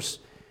world. Of course,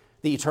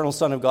 the eternal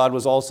Son of God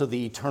was also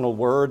the eternal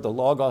Word, the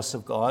Logos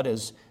of God,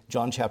 as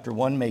John chapter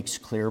 1 makes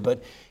clear.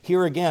 But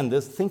here again,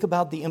 think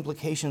about the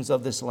implications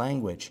of this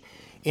language.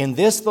 "In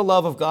this the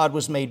love of God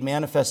was made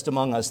manifest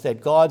among us,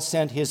 that God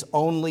sent his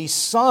only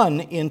Son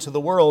into the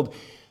world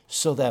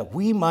so that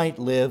we might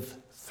live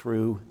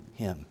through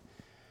him."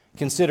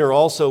 Consider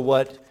also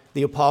what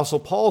the Apostle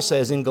Paul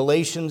says in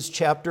Galatians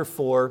chapter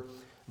 4,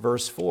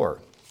 verse 4.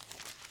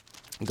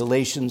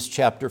 Galatians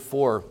chapter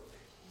 4,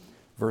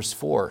 verse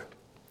 4.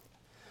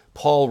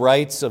 Paul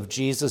writes of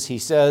Jesus, he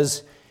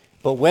says,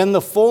 "But when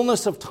the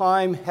fullness of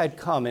time had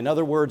come," in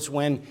other words,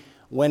 when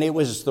it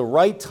was the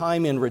right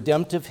time in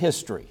redemptive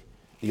history,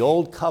 the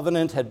old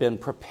covenant had been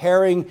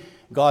preparing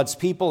God's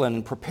people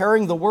and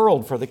preparing the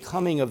world for the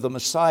coming of the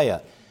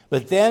Messiah.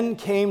 But then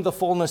came the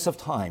fullness of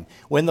time.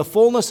 When the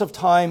fullness of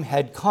time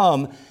had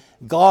come,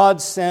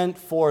 God sent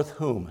forth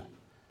whom?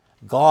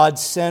 God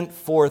sent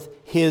forth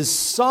his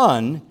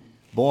Son,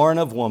 born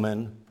of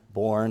woman,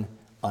 born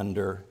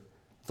under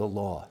the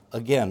law.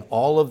 Again,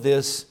 all of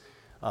this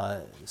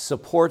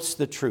supports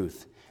the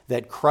truth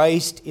that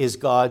Christ is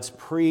God's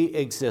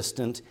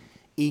pre-existent,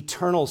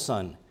 eternal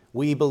Son.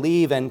 We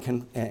believe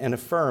and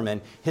affirm,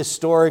 and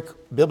historic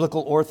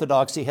biblical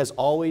orthodoxy has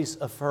always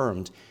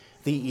affirmed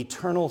the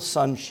eternal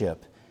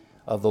sonship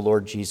of the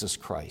Lord Jesus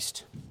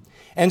Christ.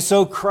 And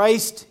so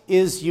Christ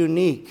is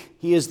unique.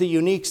 He is the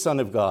unique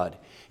Son of God.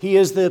 He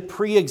is the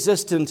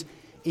pre-existent,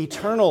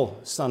 eternal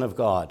Son of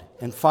God.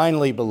 And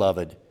finally,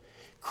 beloved,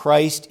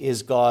 Christ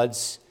is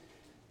God's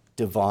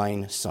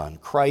divine Son.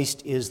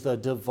 Christ is the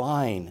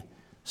divine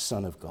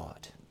Son of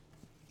God.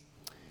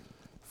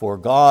 "For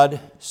God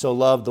so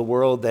loved the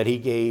world that he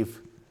gave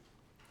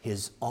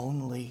his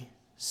only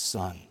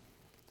Son."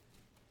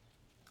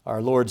 Our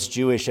Lord's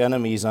Jewish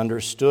enemies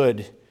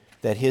understood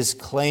that his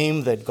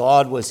claim that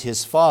God was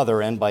his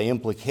Father, and by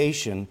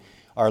implication,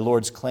 our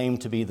Lord's claim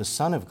to be the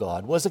Son of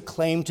God, was a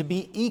claim to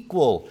be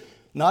equal,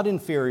 not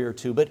inferior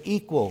to, but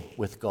equal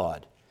with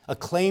God, a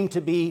claim to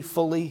be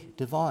fully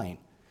divine.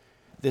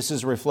 This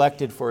is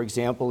reflected, for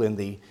example, in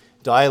the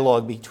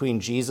dialogue between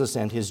Jesus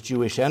and his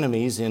Jewish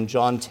enemies in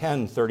John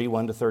 10,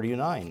 31 to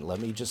 39. Let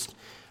me just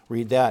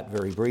read that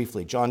very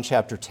briefly. John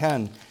chapter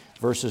 10,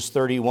 verses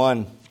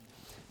 31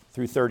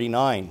 through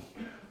 39.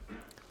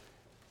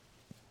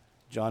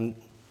 John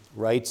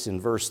writes in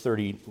verse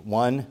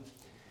 31,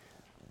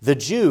 "The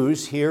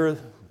Jews," here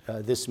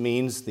this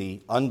means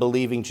the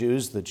unbelieving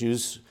Jews, the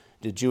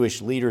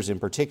Jewish leaders in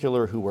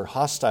particular who were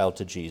hostile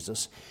to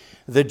Jesus,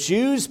 "the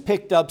Jews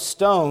picked up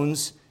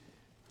stones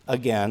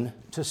again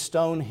to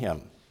stone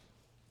him.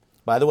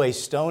 By the way,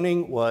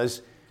 stoning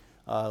was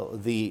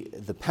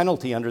the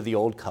penalty under the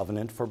Old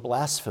Covenant for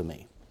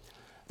blasphemy.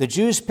 The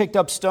Jews picked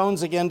up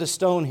stones again to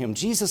stone him.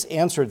 Jesus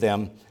answered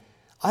them,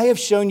 "I have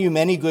shown you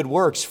many good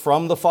works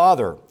from the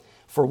Father.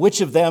 For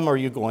which of them are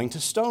you going to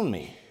stone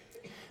me?"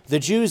 The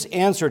Jews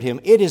answered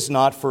him, "It is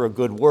not for a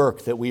good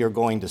work that we are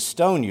going to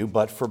stone you,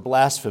 but for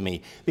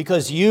blasphemy,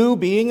 because you,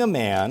 being a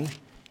man,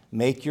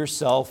 make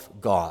yourself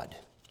God."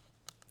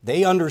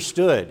 They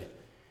understood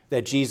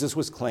that Jesus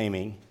was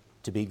claiming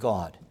to be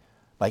God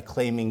by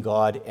claiming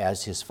God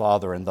as his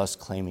Father and thus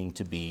claiming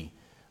to be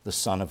the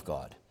Son of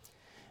God.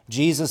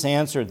 Jesus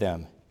answered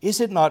them,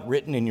 "Is it not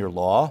written in your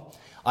law,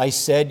 I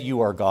said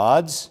you are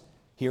gods?"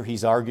 Here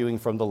he's arguing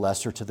from the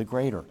lesser to the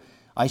greater.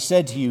 "I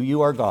said to you,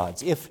 you are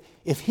gods."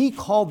 If he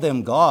called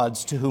them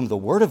gods to whom the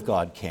word of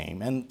God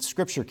came, and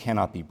Scripture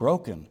cannot be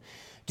broken,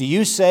 do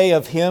you say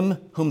of him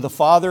whom the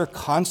Father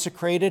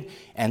consecrated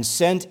and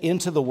sent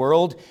into the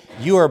world,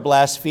 you are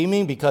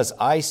blaspheming because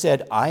I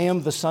said I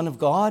am the Son of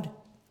God?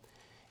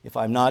 If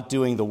I'm not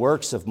doing the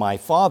works of my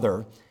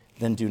Father,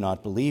 then do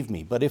not believe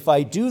me. But if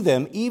I do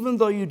them, even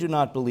though you do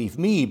not believe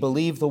me,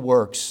 believe the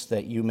works,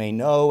 that you may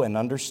know and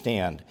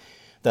understand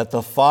that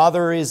the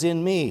Father is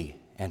in me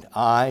and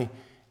I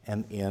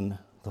am in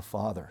the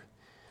Father.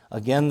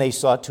 Again, they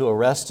sought to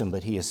arrest him,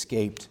 but he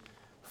escaped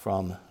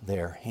from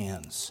their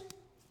hands.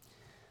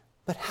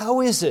 But how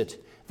is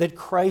it that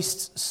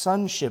Christ's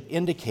sonship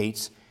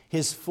indicates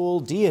his full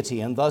deity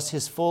and thus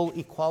his full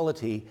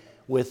equality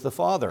with the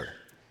Father?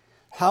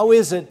 How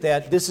is it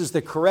that this is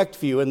the correct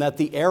view and that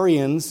the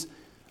Arians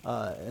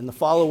and the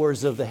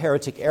followers of the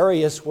heretic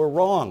Arius were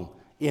wrong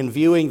in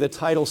viewing the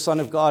title Son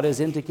of God as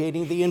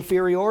indicating the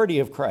inferiority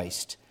of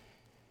Christ?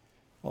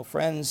 Well,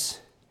 friends,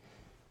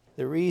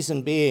 the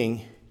reason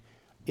being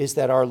is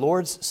that our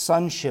Lord's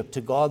sonship to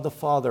God the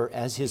Father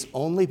as his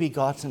only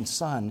begotten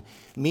Son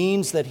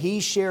means that he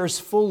shares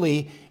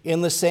fully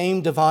in the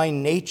same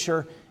divine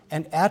nature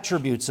and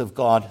attributes of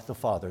God the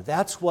Father.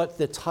 That's what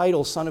the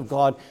title Son of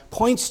God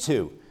points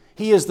to.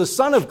 He is the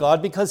Son of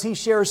God because he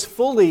shares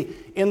fully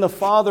in the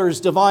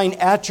Father's divine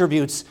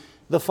attributes,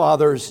 the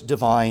Father's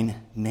divine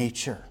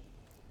nature.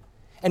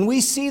 And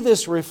we see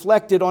this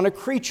reflected on a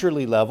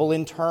creaturely level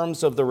in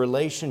terms of the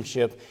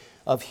relationship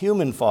of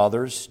human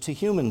fathers to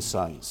human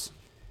sons.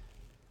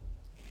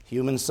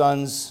 Human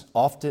sons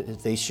often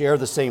they share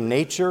the same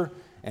nature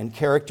and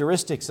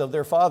characteristics of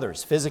their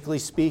fathers, physically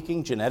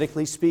speaking,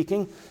 genetically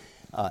speaking,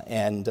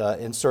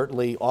 and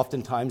certainly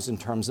oftentimes in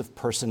terms of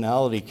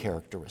personality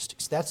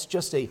characteristics. That's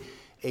just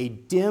a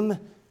dim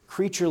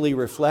creaturely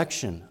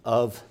reflection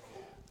of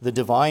the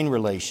divine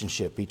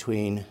relationship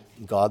between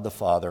God the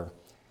Father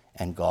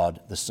and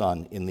God the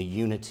Son in the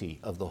unity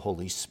of the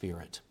Holy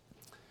Spirit.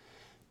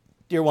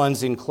 Dear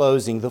ones, in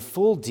closing, the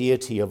full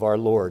deity of our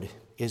Lord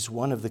is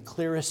one of the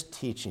clearest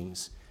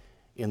teachings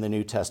in the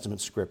New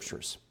Testament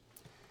Scriptures.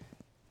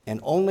 And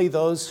only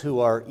those who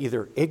are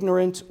either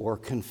ignorant or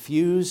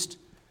confused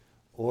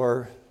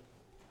or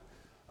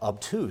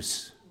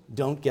obtuse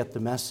don't get the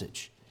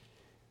message.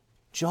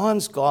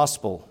 John's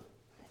gospel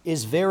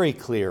is very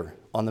clear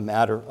on the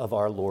matter of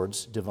our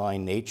Lord's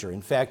divine nature.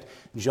 In fact,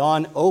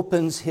 John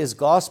opens his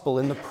gospel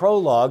in the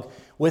prologue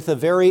with a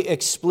very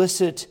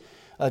explicit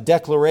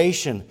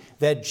declaration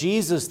that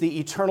Jesus, the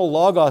eternal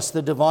Logos,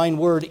 the divine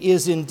Word,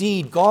 is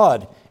indeed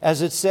God.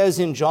 As it says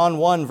in John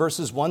 1,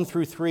 verses 1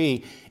 through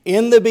 3,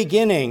 "In the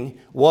beginning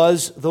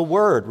was the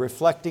Word,"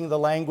 reflecting the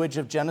language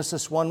of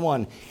Genesis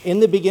 1:1. "In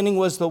the beginning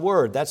was the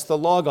Word," that's the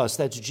Logos,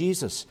 that's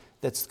Jesus,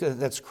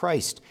 that's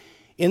Christ.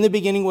 "In the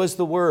beginning was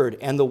the Word,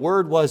 and the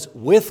Word was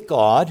with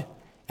God,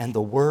 and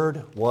the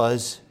Word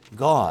was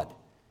God.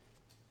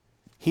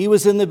 He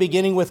was in the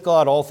beginning with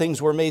God. All things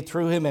were made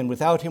through him, and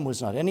without him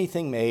was not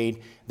anything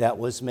made that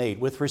was made."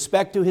 With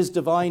respect to his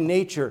divine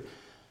nature,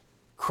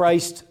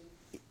 Christ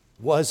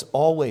was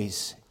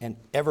always and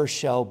ever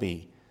shall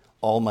be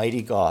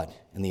Almighty God.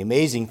 And the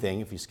amazing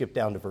thing, if you skip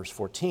down to verse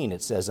 14,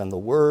 it says, "And the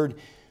Word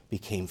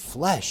became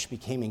flesh,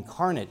 became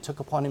incarnate, took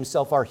upon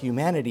himself our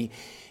humanity,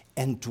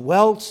 and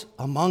dwelt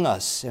among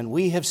us. And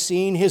we have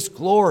seen his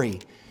glory,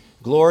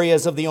 glory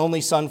as of the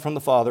only Son from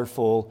the Father,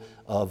 full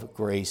of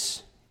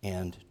grace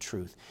and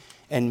truth."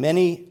 And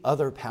many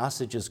other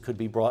passages could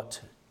be brought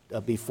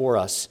before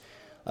us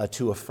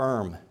to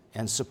affirm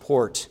and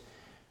support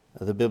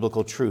the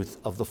biblical truth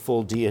of the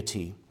full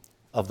deity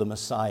of the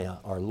Messiah,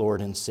 our Lord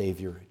and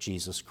Savior,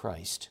 Jesus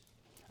Christ.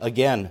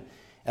 Again,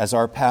 as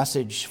our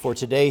passage for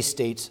today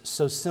states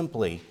so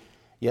simply,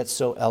 yet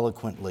so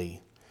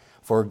eloquently,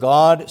 "For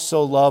God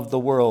so loved the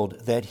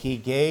world that he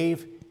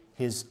gave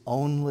his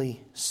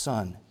only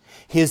Son,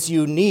 his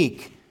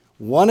unique,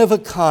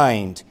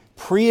 one-of-a-kind,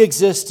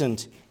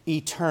 pre-existent,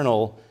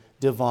 eternal,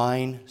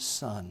 divine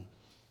Son."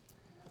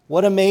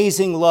 What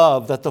amazing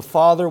love that the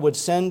Father would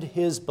send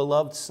his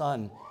beloved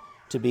Son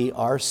to be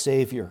our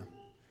Savior.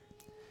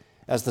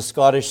 As the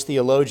Scottish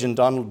theologian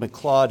Donald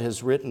MacLeod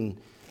has written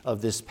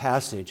of this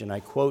passage, and I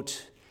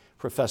quote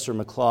Professor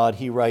MacLeod,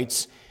 he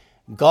writes,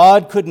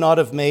 "God could not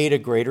have made a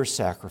greater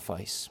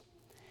sacrifice.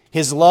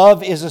 His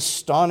love is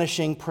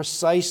astonishing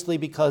precisely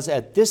because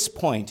at this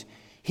point,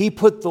 he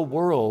put the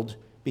world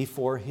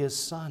before his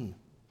Son.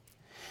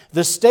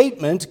 The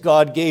statement,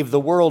 God gave the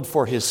world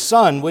for his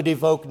Son, would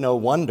evoke no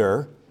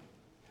wonder.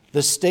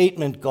 The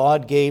statement,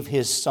 God gave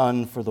his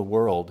Son for the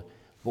world,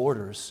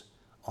 borders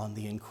on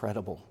the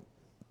incredible.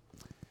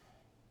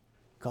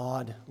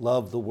 God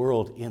loved the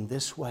world in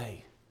this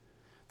way,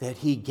 that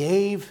he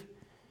gave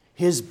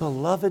his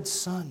beloved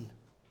Son,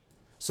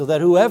 so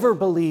that whoever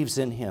believes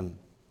in him,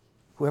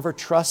 whoever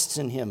trusts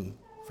in him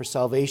for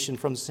salvation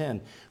from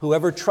sin,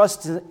 whoever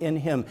trusts in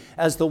him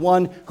as the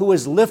one who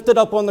is lifted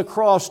up on the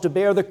cross to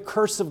bear the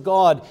curse of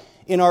God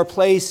in our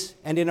place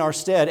and in our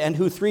stead, and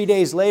who 3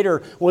 days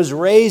later was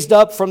raised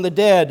up from the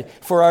dead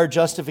for our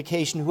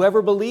justification,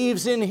 whoever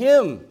believes in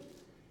him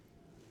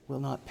will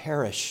not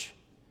perish,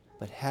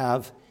 but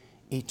have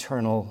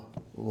eternal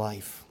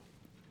life.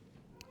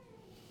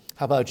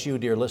 How about you,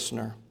 dear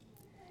listener?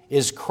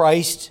 Is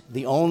Christ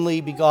the only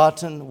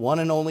begotten, one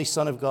and only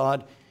Son of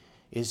God?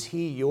 Is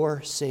he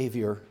your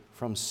Savior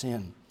from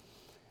sin?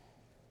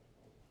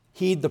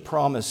 Heed the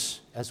promise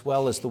as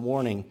well as the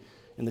warning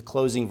in the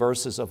closing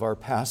verses of our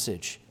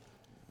passage.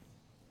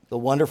 The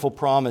wonderful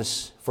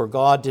promise, for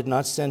God did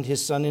not send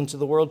his Son into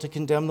the world to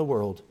condemn the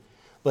world,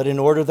 but in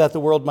order that the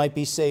world might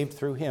be saved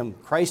through him.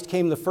 Christ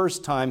came the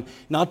first time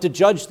not to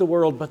judge the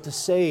world, but to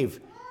save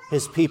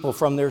his people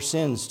from their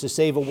sins, to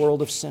save a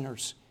world of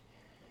sinners.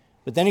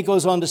 But then he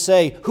goes on to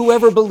say,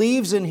 whoever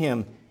believes in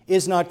him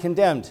is not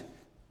condemned.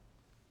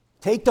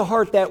 Take to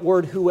heart that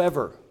word,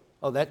 whoever.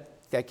 Oh,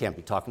 that can't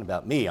be talking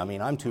about me. I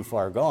mean, I'm too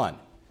far gone.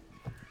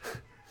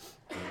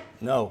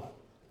 No,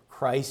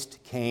 Christ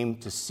came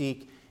to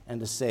seek and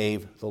to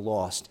save the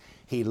lost.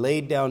 He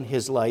laid down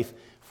his life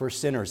for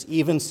sinners,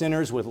 even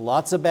sinners with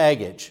lots of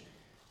baggage,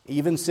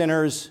 even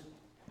sinners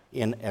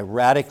in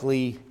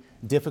radically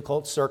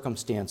difficult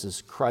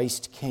circumstances.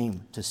 Christ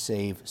came to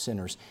save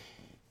sinners.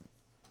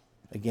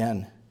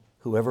 Again,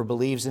 whoever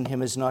believes in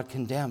him is not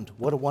condemned.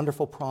 What a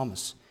wonderful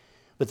promise.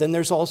 But then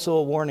there's also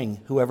a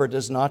warning. Whoever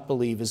does not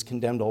believe is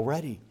condemned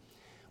already.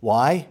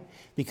 Why?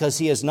 Because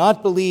he has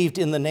not believed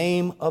in the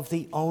name of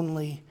the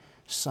only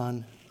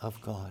Son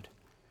of God.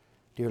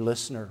 Dear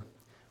listener,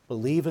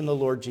 believe in the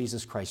Lord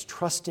Jesus Christ.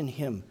 Trust in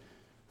him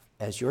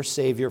as your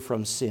Savior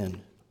from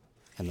sin.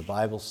 And the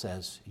Bible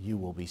says you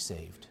will be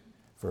saved.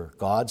 For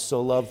God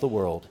so loved the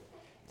world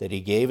that he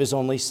gave his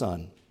only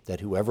Son, that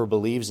whoever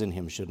believes in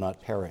him should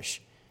not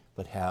perish,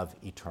 but have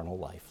eternal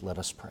life. Let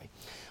us pray.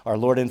 Our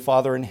Lord and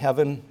Father in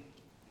heaven,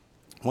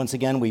 once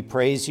again, we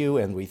praise you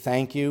and we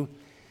thank you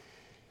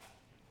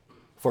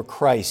for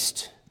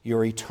Christ,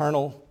 your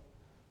eternal,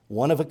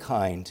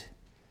 one-of-a-kind,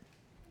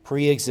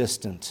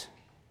 pre-existent,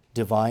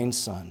 divine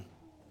Son,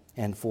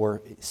 and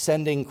for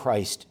sending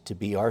Christ to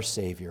be our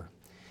Savior.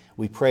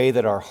 We pray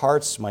that our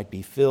hearts might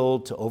be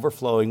filled to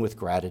overflowing with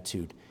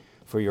gratitude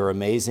for your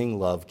amazing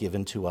love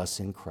given to us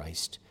in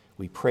Christ.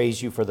 We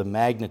praise you for the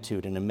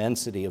magnitude and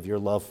immensity of your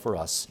love for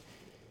us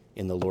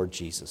in the Lord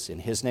Jesus. In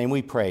his name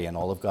we pray, and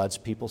all of God's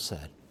people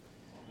said,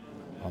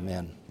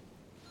 Amen.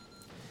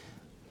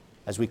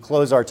 As we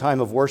close our time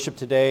of worship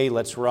today,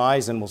 let's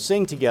rise and we'll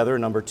sing together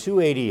number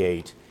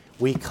 288,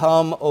 We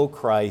Come, O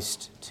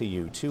Christ, to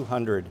You,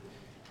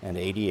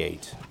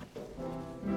 288.